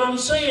 but I'm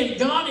saying,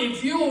 God,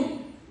 if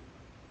you'll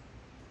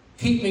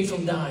keep me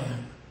from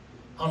dying,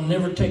 I'll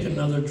never take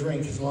another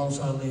drink as long as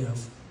I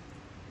live.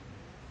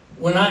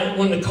 When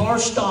the car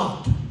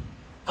stopped,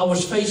 I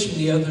was facing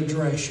the other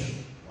direction.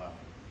 Wow.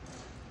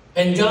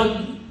 And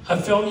God, I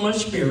felt in my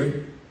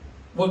spirit,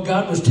 what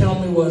God was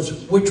telling me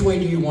was, which way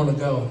do you want to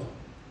go?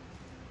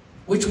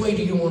 Which way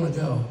do you want to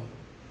go?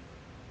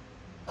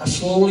 I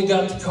slowly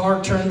got the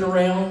car turned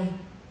around.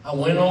 I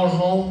went on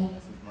home.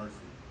 That's His mercy.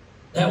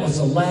 That was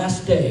the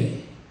last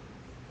day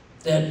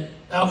that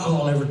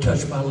alcohol ever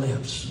touched my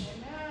lips.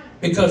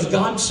 Because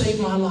God saved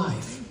my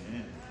life.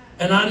 Amen.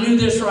 And I knew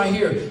this right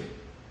here.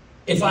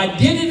 If I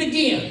did it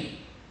again,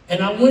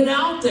 and I went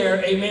out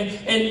there, amen,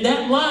 and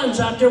that line's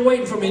out there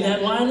waiting for me.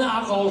 That line of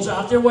alcohol is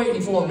out there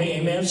waiting for me,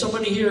 amen.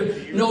 Somebody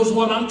here knows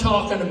what I'm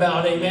talking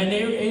about, amen.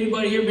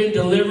 Anybody here been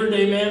delivered,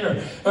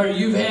 amen, or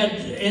you've had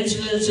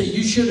incidents that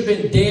you should have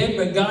been dead,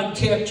 but God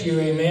kept you,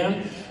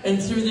 amen.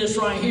 And through this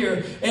right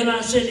here, and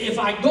I said, if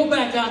I go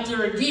back out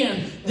there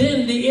again,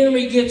 then the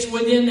enemy gets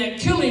within that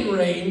killing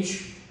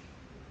range,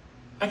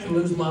 I could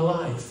lose my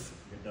life.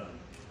 You're done.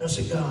 I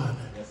said, God,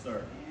 Yes,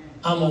 sir.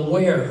 I'm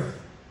aware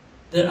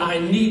that I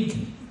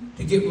need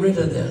to get rid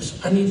of this.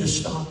 I need to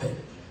stop it.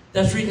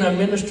 That's the reason I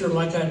minister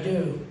like I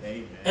do.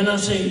 Amen. And I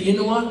say, you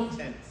know what?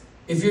 Intense.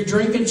 If you're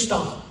drinking,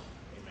 stop.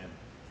 Amen.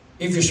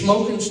 If you're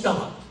smoking,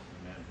 stop.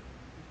 Amen.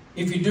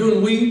 If you're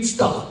doing weed,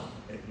 stop.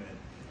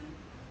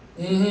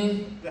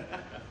 Amen.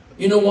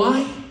 You know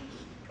why?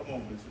 Come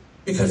on, Bishop.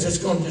 Because it's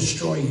going to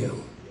destroy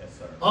you. Yes,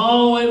 sir.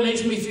 Oh, it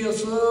makes me feel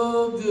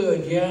so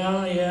good.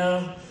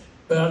 Yeah.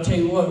 But I'll tell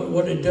you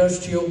what it does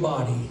to your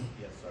body.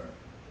 Yes, sir.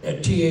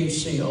 That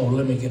THC, oh,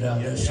 let me get out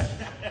of this.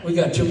 We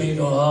got too many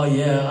going, oh,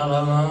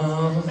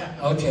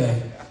 yeah.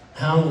 Okay.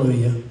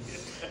 Hallelujah.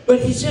 But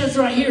he says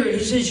right here,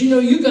 he says, you know,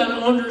 you got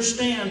to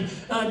understand.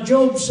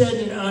 Job said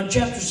in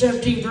chapter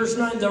 17, verse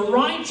 9, the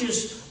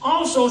righteous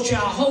also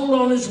shall hold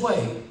on his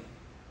way.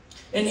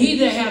 And he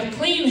that hath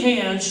clean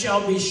hands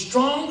shall be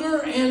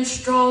stronger and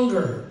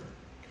stronger.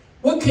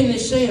 What can they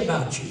say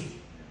about you?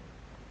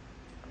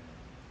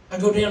 I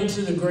go down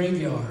to the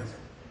graveyard.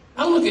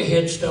 I look at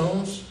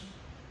headstones.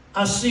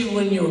 I see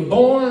when you were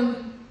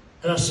born,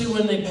 and I see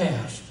when they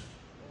passed.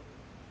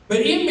 But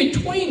in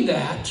between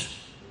that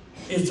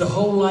is the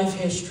whole life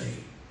history.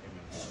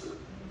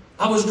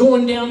 I was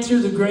going down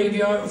through the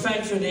graveyard. The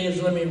fact of it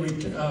is, let me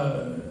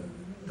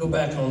go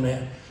back on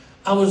that.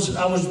 I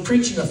was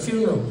preaching a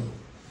funeral.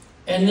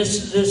 And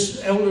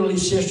this elderly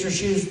sister,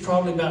 she was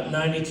probably about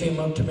 90, came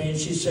up to me and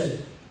she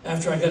said,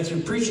 after I got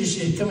through preaching,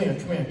 she said, come here.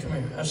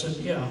 I said,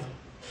 yeah.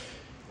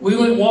 We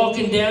went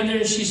walking down there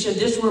and she said,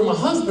 this is where my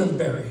husband's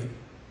buried.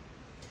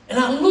 And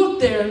I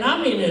looked there, and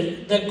I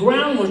mean, the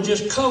ground was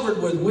just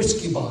covered with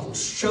whiskey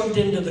bottles, shoved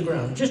into the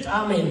ground. Just,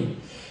 I mean,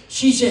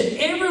 she said,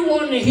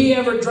 everyone that he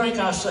ever drank,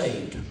 I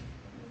saved.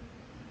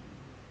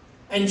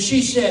 And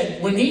she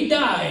said, when he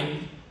died,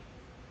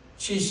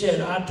 she said,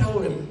 I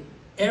told him,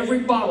 every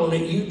bottle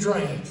that you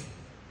drank,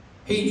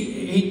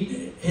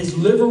 his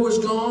liver was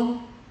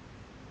gone,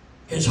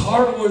 his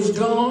heart was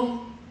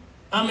gone.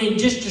 I mean,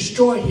 just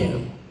destroyed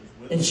him.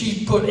 And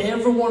she put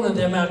every one of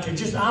them out there,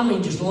 just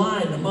lined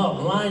them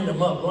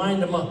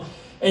up.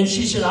 And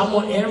she said, I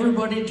want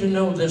everybody to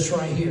know this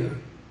right here.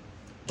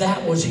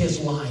 That was his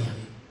lion.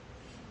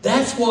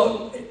 That's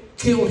what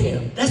killed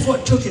him. That's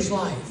what took his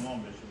life.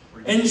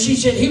 And she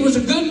said, he was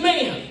a good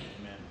man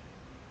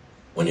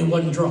when he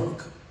wasn't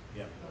drunk.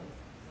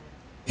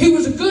 He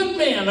was a good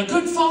man, a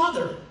good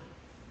father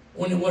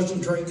when he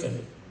wasn't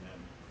drinking.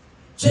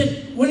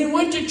 Said, when he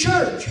went to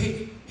church,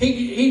 he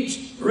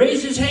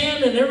raised his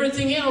hand and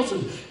everything else.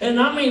 And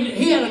I mean,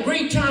 he had a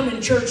great time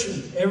in church,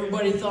 and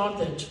everybody thought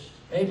that,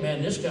 hey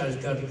man, this guy's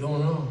got it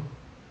going on.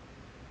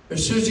 But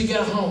as soon as he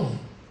got home,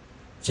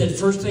 said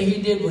first thing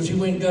he did was he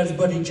went and got his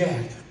buddy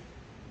Jack,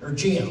 or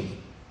Jim,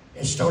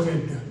 and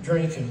started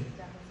drinking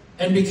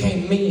and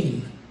became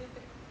mean.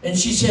 And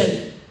she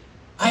said,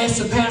 I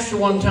asked the pastor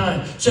one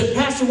time, said,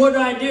 Pastor, what do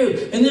I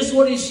do? And this is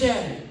what he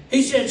said.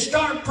 He said,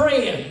 start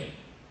praying.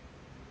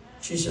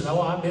 She said,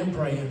 oh, I've been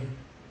praying.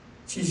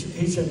 He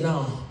said,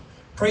 no.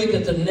 Pray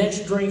that the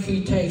next drink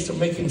he takes will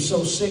make him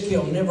so sick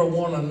he'll never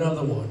want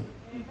another one.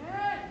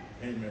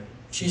 Amen.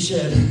 She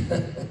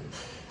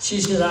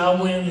said,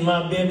 I went in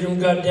my bedroom,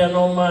 got down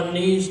on my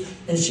knees,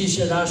 and she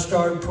said, I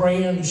started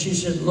praying. And she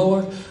said,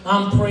 Lord,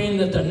 I'm praying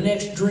that the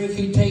next drink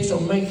he takes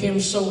will make him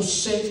so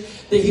sick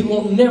that he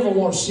won't never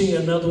want to see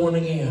another one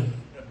again.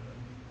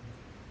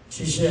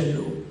 She said,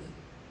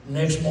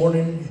 next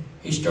morning,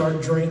 he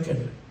started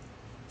drinking.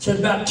 Said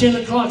about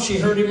 10 o'clock, she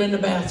heard him in the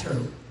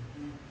bathroom.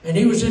 And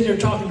he was in there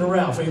talking to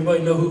Ralph.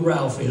 Everybody know who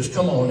Ralph is.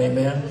 Come on,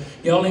 amen.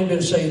 Y'all ain't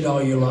been saved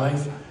all your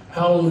life.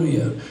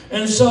 Hallelujah.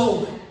 And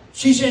so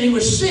she said he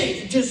was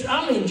sick. Just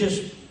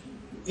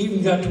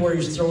even got to where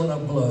he's throwing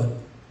up blood.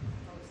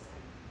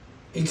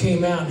 He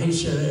came out and he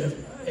said,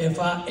 if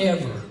I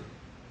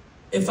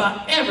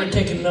ever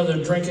take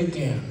another drink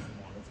again,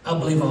 I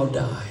believe I'll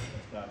die.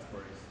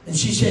 And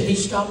she said he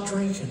stopped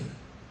drinking.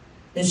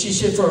 And she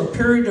said for a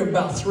period of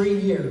about 3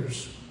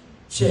 years,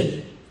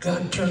 said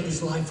God turned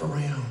his life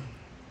around.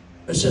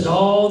 But said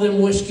all them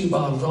whiskey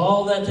bottles,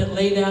 all that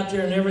laid out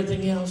there and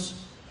everything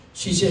else,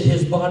 she said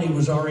his body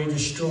was already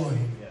destroyed.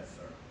 Yes,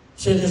 sir.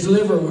 Said his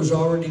liver was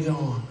already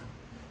gone.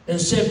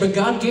 And said, but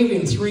God gave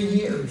him 3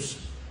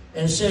 years.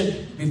 And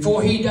said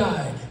before he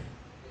died,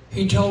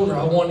 he told her,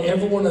 I want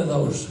every one of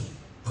those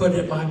put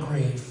at my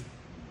grave.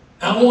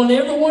 I want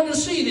everyone to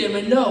see them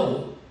and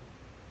know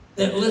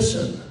that,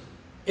 listen,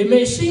 it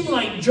may seem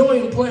like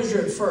joy and pleasure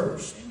at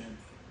first,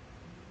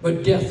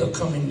 but death will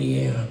come in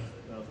the end.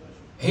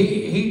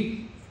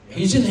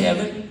 He's in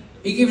heaven.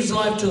 He gave his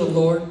life to the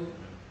Lord.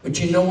 But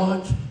you know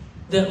what?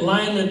 That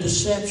line of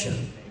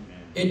deception,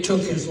 it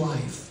took his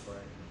life.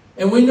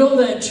 And we know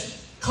that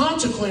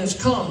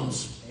consequence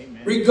comes.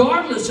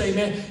 Regardless,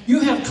 amen.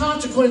 You have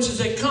consequences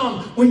that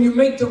come when you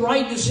make the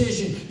right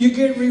decision. You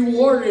get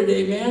rewarded,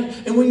 amen.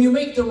 And when you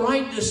make the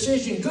right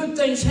decision, good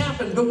things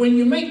happen. But when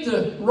you make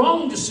the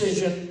wrong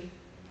decision,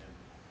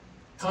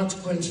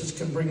 consequences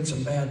can bring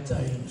some bad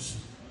things.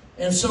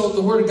 And so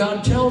the Word of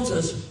God tells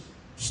us,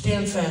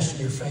 stand fast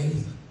in your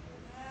faith.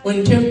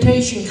 When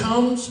temptation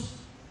comes,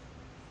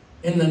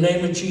 in the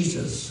name of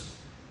Jesus,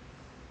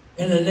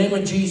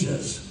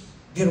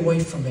 get away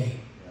from me.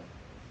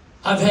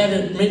 I've had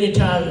it many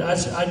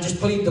times. I just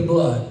plead the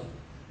blood.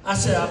 I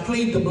said, I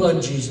plead the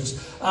blood,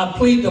 Jesus. I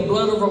plead the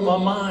blood over my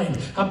mind.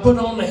 I put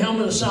on the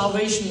helmet of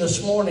salvation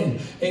this morning.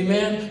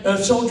 Amen. A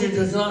soldier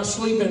does not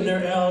sleep in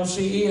their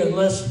LCE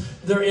unless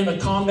they're in a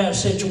combat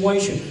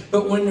situation.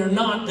 But when they're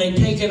not, they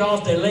take it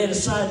off, they lay it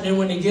aside, and then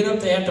when they get up,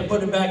 they have to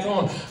put it back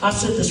on. I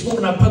said this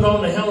morning, I put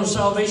on the helmet of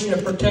salvation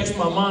that protects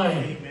my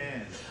mind. Amen.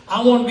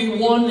 I want to be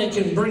one that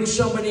can bring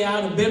somebody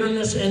out of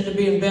bitterness into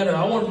being better.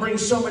 I want to bring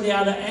somebody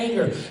out of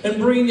anger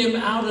and bring them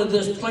out of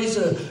this place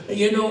of,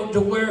 to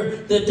where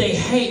that they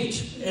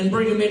hate and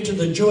bring them into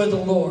the joy of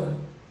the Lord.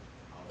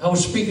 I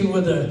was speaking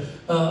with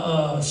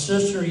a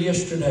sister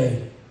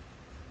yesterday,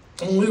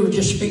 and we were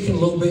just speaking a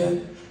little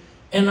bit.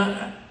 And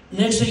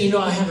next thing you know,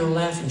 I had her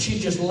laughing.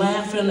 She's just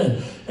laughing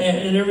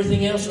and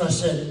everything else. And I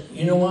said,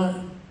 you know what?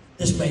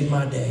 This made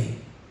my day.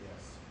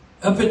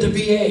 Up at the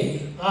VA,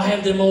 I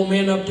have them old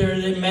men up there,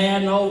 they're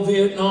mad and all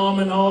Vietnam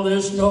and all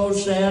this, no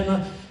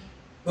sad.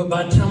 But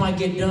by the time I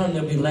get done,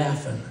 they'll be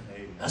laughing.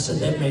 I said,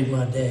 that made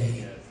my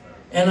day.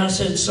 And I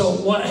said, so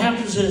what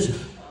happens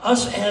is,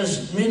 us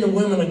as men and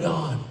women of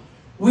God,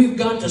 we've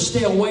got to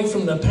stay away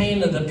from the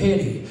pain and the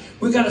pity.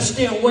 We've got to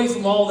stay away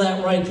from all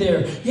that right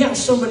there. Yeah,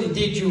 somebody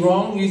did you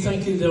wrong. You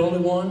think you're the only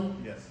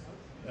one? Yes.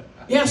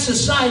 Yeah,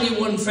 society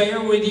wasn't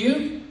fair with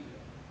you,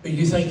 but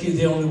you think you're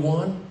the only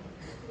one?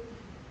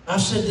 I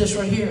said this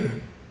right here.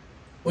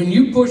 When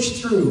you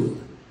push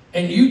through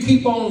and you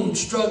keep on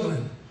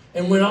struggling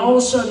And when all of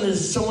a sudden,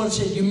 as someone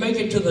said, you make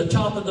it to the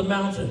top of the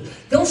mountain,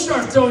 don't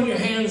start throwing your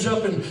hands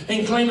up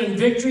and claiming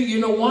victory. You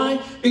know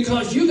why?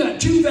 Because you got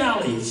two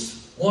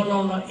valleys, one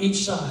on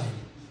each side.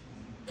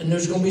 And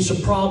there's going to be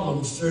some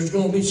problems. There's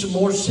going to be some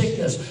more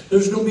sickness.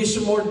 There's going to be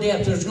some more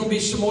death. There's going to be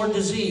some more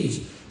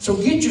disease. So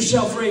get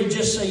yourself ready.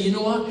 Just say, you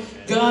know what?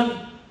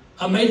 God,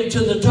 I made it to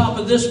the top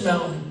of this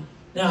mountain.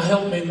 Now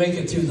help me make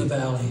it through the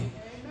valley.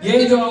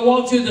 Yea, though I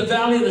walk through the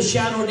valley of the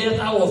shadow of death,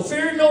 I will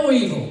fear no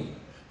evil.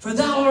 For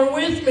thou art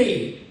with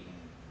me.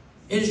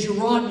 It is your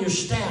rod and your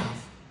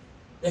staff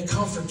that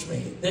comforts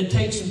me, that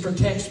takes and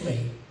protects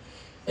me.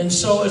 And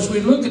so as we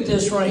look at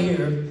this right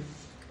here,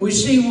 we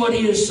see what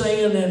he is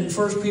saying in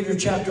 1 Peter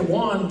chapter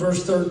 1,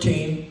 verse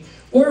 13.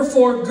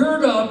 Wherefore,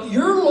 gird up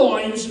your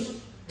loins,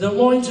 the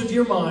loins of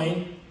your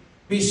mind,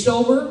 be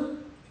sober,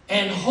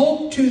 and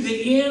hope to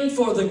the end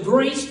for the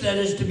grace that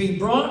is to be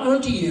brought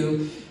unto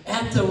you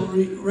at the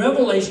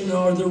revelation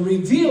or the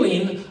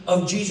revealing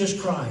of Jesus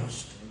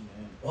Christ.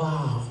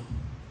 Wow.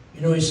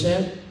 You know what he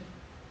said?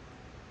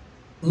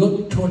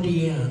 Look toward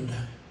the end,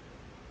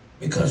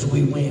 because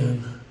we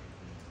win.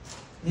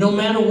 No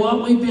matter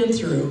what we've been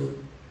through,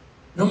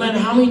 no matter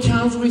how many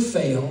times we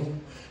failed,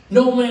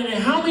 no matter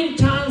how many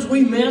times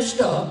we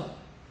messed up,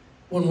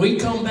 when we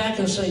come back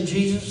and say,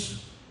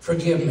 Jesus,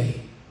 forgive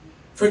me.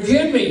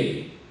 Forgive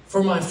me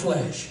for my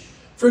flesh.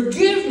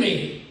 Forgive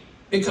me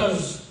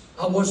because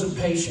I wasn't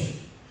patient.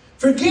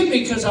 Forgive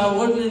me because I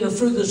wasn't in the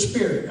fruit of the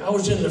Spirit. I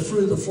was in the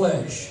fruit of the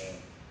flesh.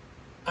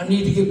 I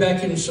need to get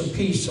back into some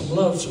peace, some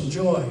love, some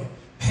joy,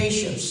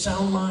 patience,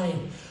 sound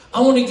mind. I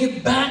want to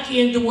get back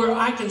into where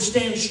I can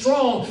stand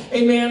strong.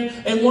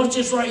 Amen. And watch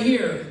this right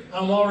here.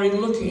 I'm already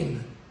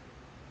looking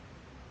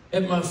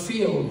at my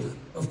field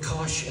of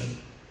caution.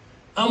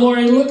 I'm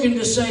already looking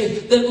to say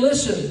that,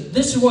 listen,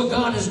 this is what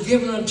God has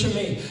given unto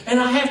me. And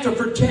I have to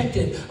protect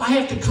it. I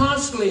have to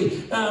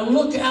constantly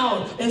look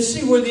out and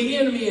see where the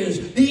enemy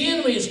is. The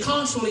enemy is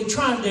constantly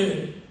trying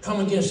to come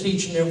against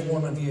each and every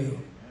one of you.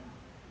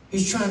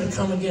 He's trying to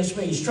come against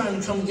me. He's trying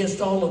to come against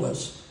all of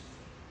us.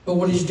 But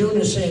what he's doing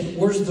is saying,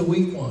 where's the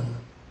weak one?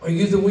 Are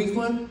you the weak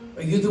one?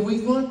 Are you the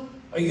weak one?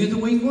 Are you the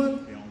weak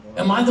one?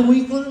 Am I the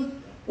weak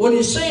one? What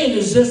he's saying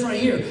is this right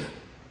here.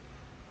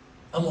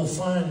 I'm going to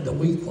find the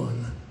weak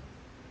one.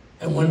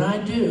 And when I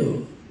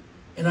do,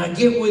 and I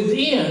get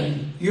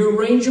within your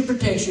range of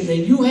protection,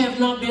 and you have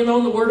not been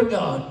on the Word of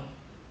God,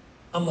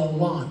 I'm going to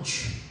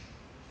launch.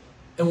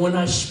 And when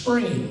I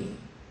spring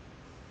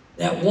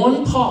that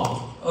one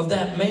paw of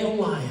that male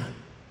lion,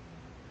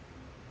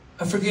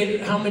 I forget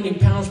how many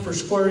pounds per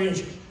square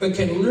inch, but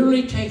can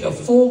literally take a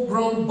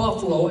full-grown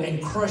buffalo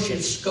and crush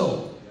its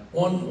skull.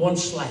 One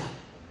slap.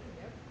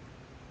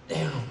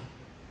 Down.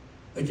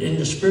 But in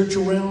the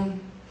spiritual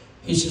realm,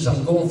 he says,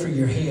 I'm going for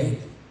your head.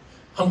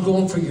 I'm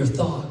going for your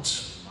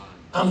thoughts.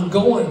 I'm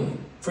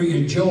going for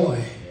your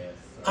joy.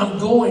 I'm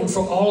going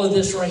for all of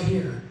this right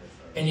here.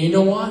 And you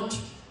know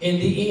what? In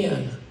the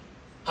end,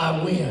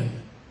 I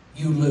win.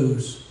 You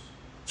lose.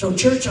 So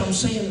church, I'm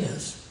saying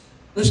this.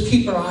 Let's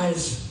keep our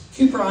eyes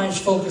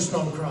focused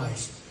on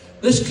Christ.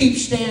 Let's keep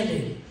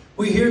standing.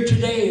 We hear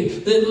today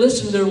that,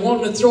 listen, they're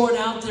wanting to throw it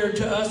out there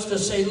to us to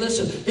say,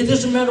 listen, it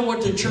doesn't matter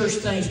what the church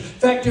thinks. In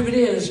fact, if it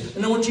is,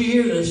 and I want you to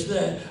hear this,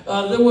 that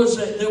there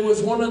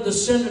was one of the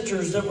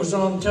senators that was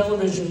on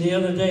television the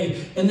other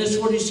day, and this is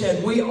what he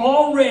said. We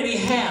already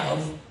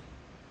have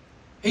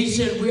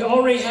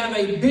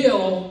a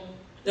bill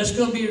that's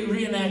going to be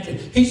reenacted.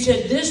 He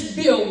said, this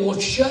bill will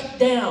shut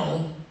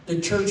down the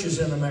churches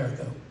in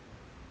America.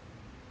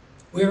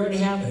 We already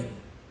have it.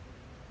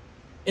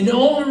 And the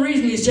only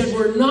reason he said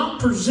we're not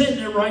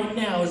presenting it right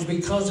now is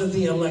because of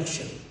the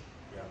election.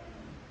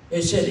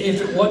 He said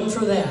if it wasn't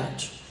for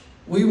that,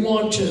 we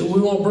want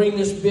to bring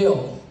this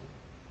bill,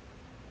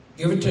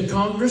 give it to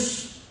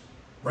Congress,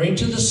 bring it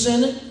to the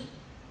Senate,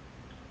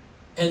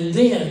 and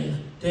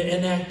then to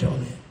enact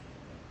on it.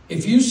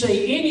 If you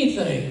say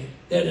anything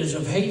that is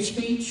of hate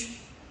speech,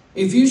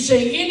 if you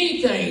say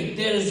anything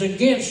that is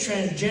against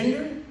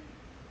transgender,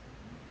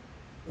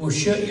 we'll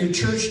shut your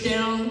church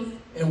down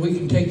and we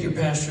can take your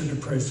pastor to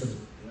prison.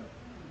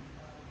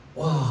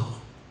 Wow.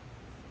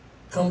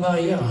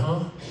 Kumbaya,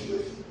 huh?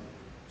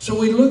 So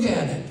we look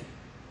at it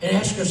and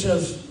ask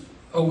ourselves,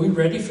 are we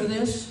ready for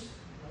this?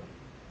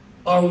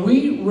 Are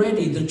we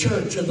ready, the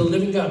church of the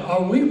living God?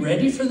 Are we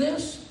ready for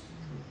this?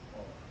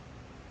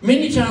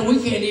 Many times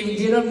we can't even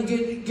get up and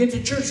get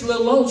to church, let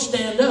alone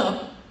stand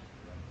up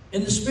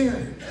in the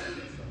Spirit.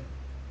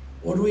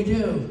 What do we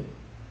do?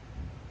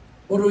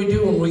 What do we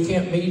do when we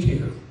can't meet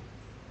here?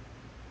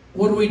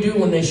 What do we do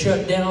when they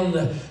shut down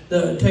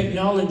the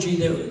technology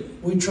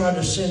that we try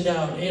to send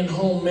out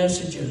in-home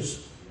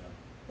messages?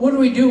 What do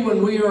we do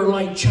when we are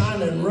like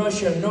China and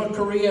Russia and North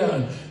Korea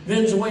and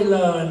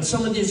Venezuela and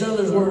some of these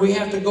others where we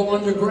have to go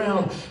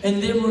underground?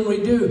 And then when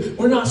we do,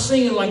 we're not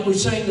singing like we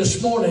sang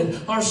this morning.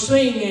 Our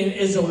singing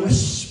is a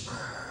whisper.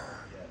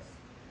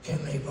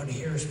 Can't anybody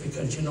hear us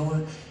because you know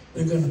what?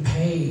 They're going to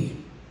pay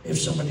if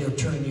somebody will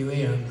turn you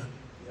in.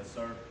 Yes,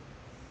 sir.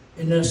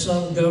 Isn't that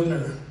some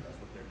governor?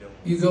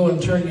 You go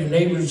and turn your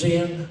neighbors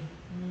in.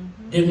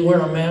 didn't wear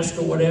a mask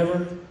or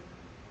whatever,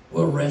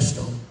 we'll arrest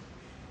them.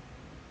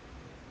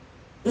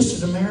 This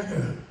is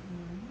America.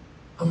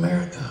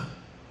 America.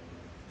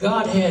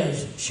 God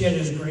has shed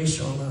His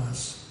grace on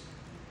us.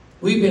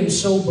 We've been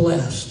so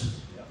blessed.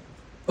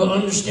 But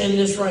understand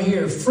this right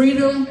here.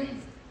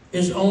 Freedom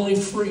is only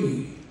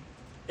free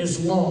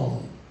as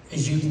long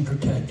as you can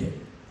protect it.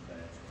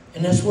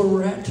 And that's where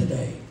we're at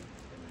today.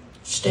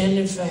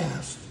 Standing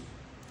fast.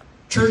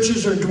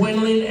 Churches are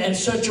dwindling at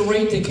such a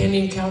rate they can't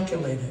even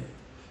calculate it.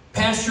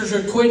 Pastors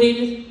are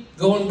quitting,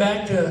 going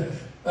back to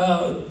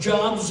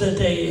jobs that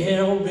they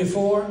held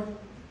before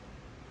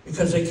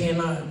because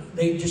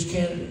they just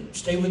can't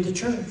stay with the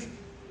church.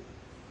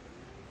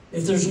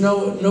 If there's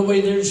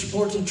nobody there to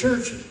support the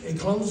church, it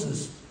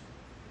closes.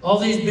 All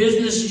these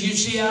businesses you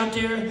see out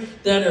there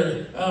that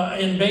are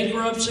in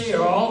bankruptcy,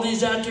 or all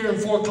these out there in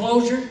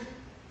foreclosure,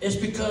 it's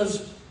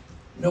because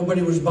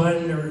nobody was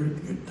buying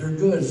their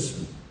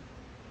goods.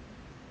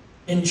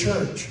 In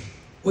church,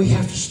 we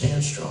have to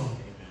stand strong.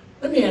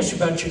 Let me ask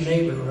you about your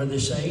neighbor. Are they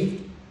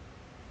saved?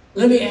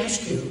 Let me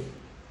ask you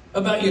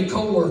about your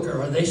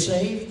co-worker. Are they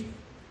saved?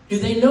 Do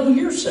they know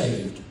you're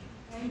saved?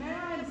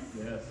 Amen.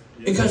 Yes.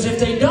 Because if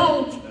they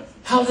don't,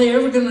 how are they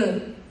ever going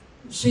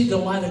to see the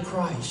light of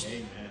Christ?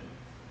 Amen.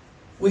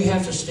 We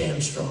have to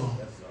stand strong.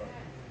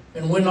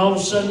 And when all of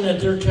a sudden that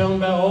they're telling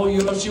about, oh, you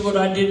want to see what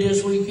I did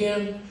this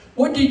weekend?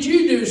 What did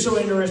you do so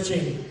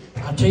interesting?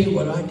 I'll tell you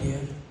what I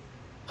did.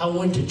 I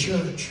went to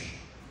church.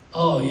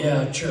 Oh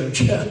yeah,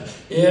 church. yeah.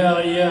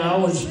 I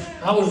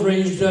was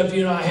raised up,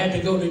 I had to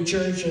go to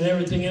church and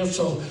everything else.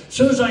 So as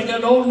soon as I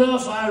got old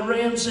enough, I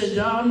ran and said,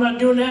 no, I'm not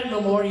doing that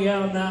no more.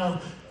 Yeah, now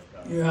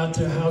you're out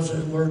there. How's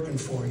it working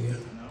for you?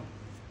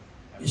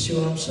 You see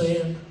what I'm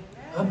saying?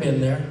 I've been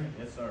there.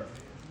 Yes, sir.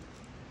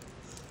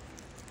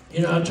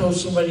 I told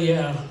somebody,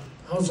 I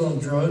was on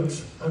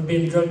drugs. I'd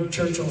been drugged to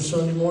church on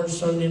Sunday morning,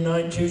 Sunday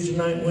night, Tuesday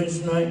night,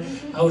 Wednesday night.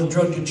 I was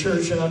drugged to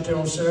church out there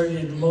on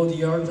Saturday to mow the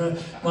yard.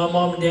 My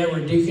mom and dad were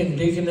deacon and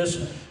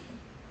deaconess.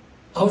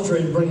 I was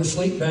ready to bring a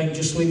sleep bag and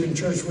just sleep in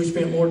church. We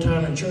spent more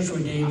time in church than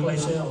we did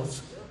anyplace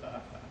else.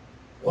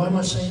 Why am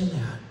I saying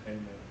that?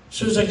 Amen. As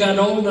soon as I got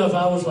old enough,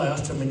 I was like, I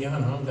was too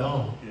young, I'm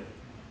gone. Yeah.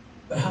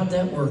 But how'd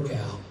that work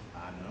out?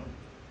 I know.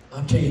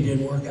 I'll tell you, it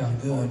didn't work out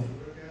good.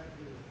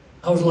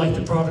 I was like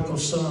the prodigal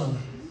son.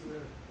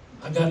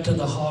 I got to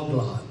the hog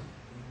lot.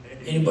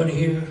 Anybody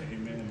here?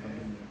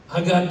 Amen.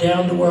 I got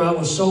down to where I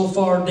was so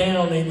far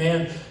down,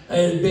 amen,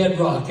 as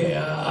bedrock.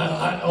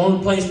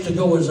 Only place to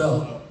go is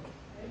up.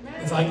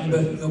 If I can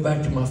go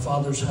back to my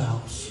Father's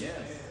house. Yes.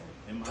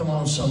 Come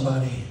on,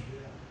 somebody.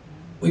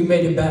 We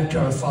made it back to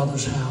our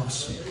Father's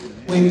house.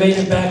 We made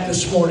it back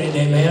this morning,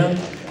 amen.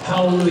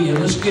 Hallelujah.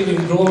 Let's give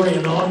Him glory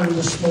and honor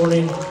this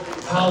morning.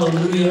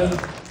 Hallelujah.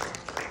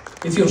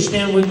 If you'll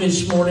stand with me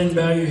this morning,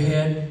 bow your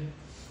head.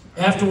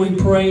 After we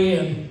pray,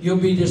 and you'll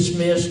be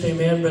dismissed,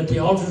 amen, but the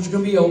altar's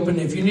going to be open.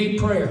 If you need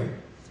prayer,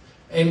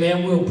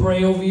 amen, we'll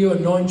pray over you,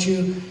 anoint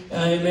you,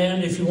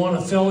 amen. If you want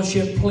a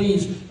fellowship,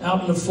 please,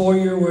 out in the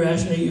foyer, we're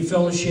asking that you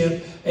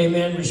fellowship,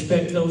 amen.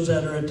 Respect those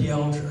that are at the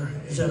altar.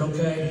 Is that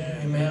okay?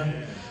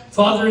 Amen.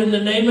 Father, in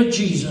the name of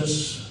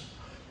Jesus,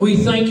 we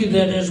thank you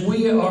that as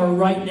we are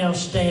right now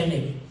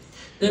standing,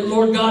 that,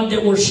 Lord God,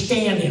 that we're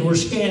scanning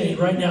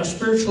right now,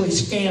 spiritually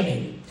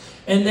scanning.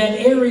 And that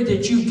area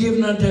that you've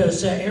given unto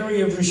us, that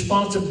area of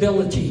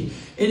responsibility,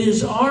 it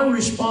is our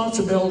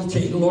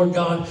responsibility, Lord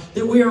God,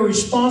 that we are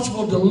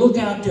responsible to look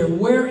out there.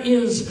 Where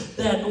is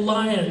that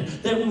lion,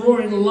 that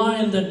roaring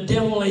lion, the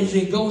devil, as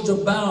he goes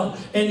about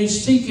and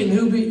he's seeking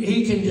who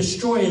he can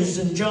destroy, as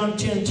in John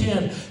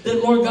 10:10.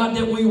 That, Lord God,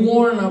 that we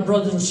warn our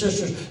brothers and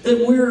sisters,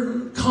 that we're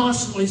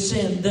constantly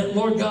saying that,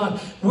 Lord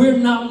God, we're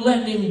not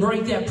letting him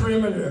break that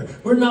perimeter.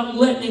 We're not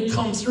letting him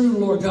come through,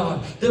 Lord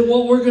God. That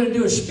what we're going to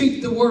do is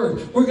speak the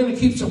word. We're going to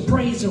keep some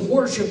praise and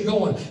worship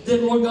going.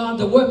 That, Lord God,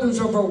 the weapons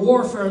of our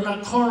warfare are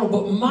not carnal,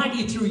 but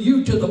mighty through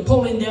you to the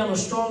pulling down of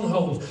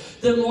strongholds.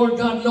 That, Lord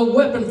God, no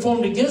weapon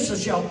formed against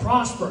us shall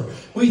prosper.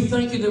 We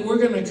thank you that we're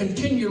going to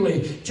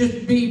continually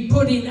just be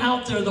putting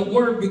out there the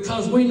word,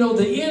 because we know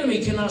the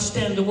enemy cannot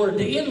stand the word.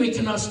 The enemy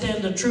cannot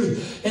stand the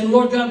truth. And,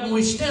 Lord God, when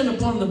we stand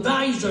upon the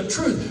values of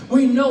truth,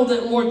 we know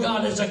that, Lord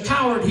God, as a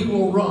coward, he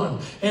will run.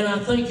 And I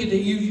thank you that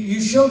you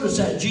showed us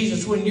that,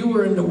 Jesus, when you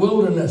were in the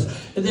wilderness,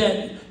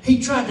 that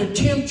he tried to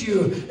tempt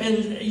you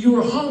and you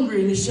were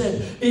hungry, and he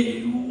said,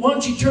 why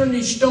don't you turn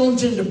these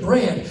stones into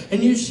bread?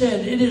 And you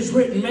said, it is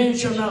written, man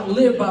shall not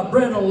live by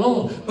bread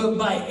alone, but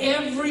by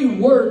every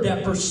word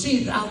that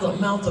proceeds out of the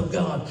mouth of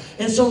God.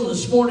 And so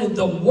this morning,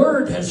 the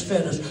word has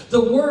fed us. The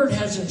word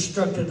has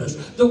instructed us.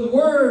 The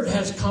word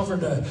has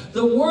comforted us.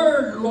 The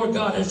word, Lord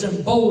God, has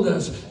emboldened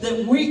us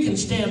that we can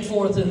stand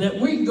forth and that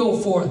we can go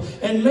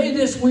forth. And may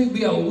this week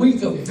be a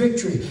week of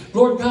victory.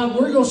 Lord God,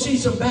 we're going to see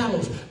some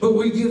battles, but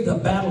we give the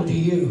battle to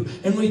you. you.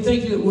 And we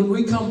think that when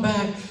we come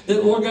back,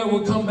 that Lord God,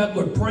 we're coming back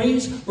with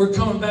praise, we're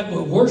coming back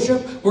with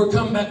worship, we're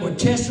coming back with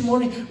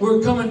testimony,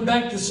 we're coming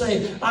back to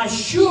say, I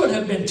should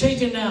have been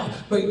taken out,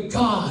 but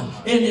God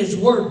and His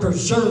Word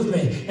preserved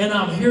me, and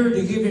I'm here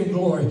to give Him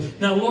glory.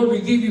 Now, Lord, we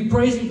give you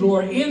praise and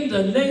glory in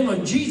the name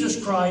of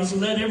Jesus Christ,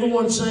 and let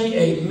everyone say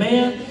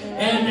amen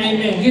and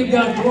amen. Give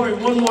God glory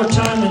one more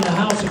time in the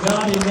house of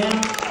God,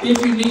 amen.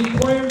 If you need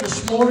prayer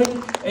this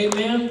morning,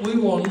 amen, we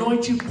will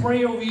anoint you,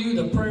 pray over you,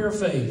 the prayer of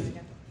faith.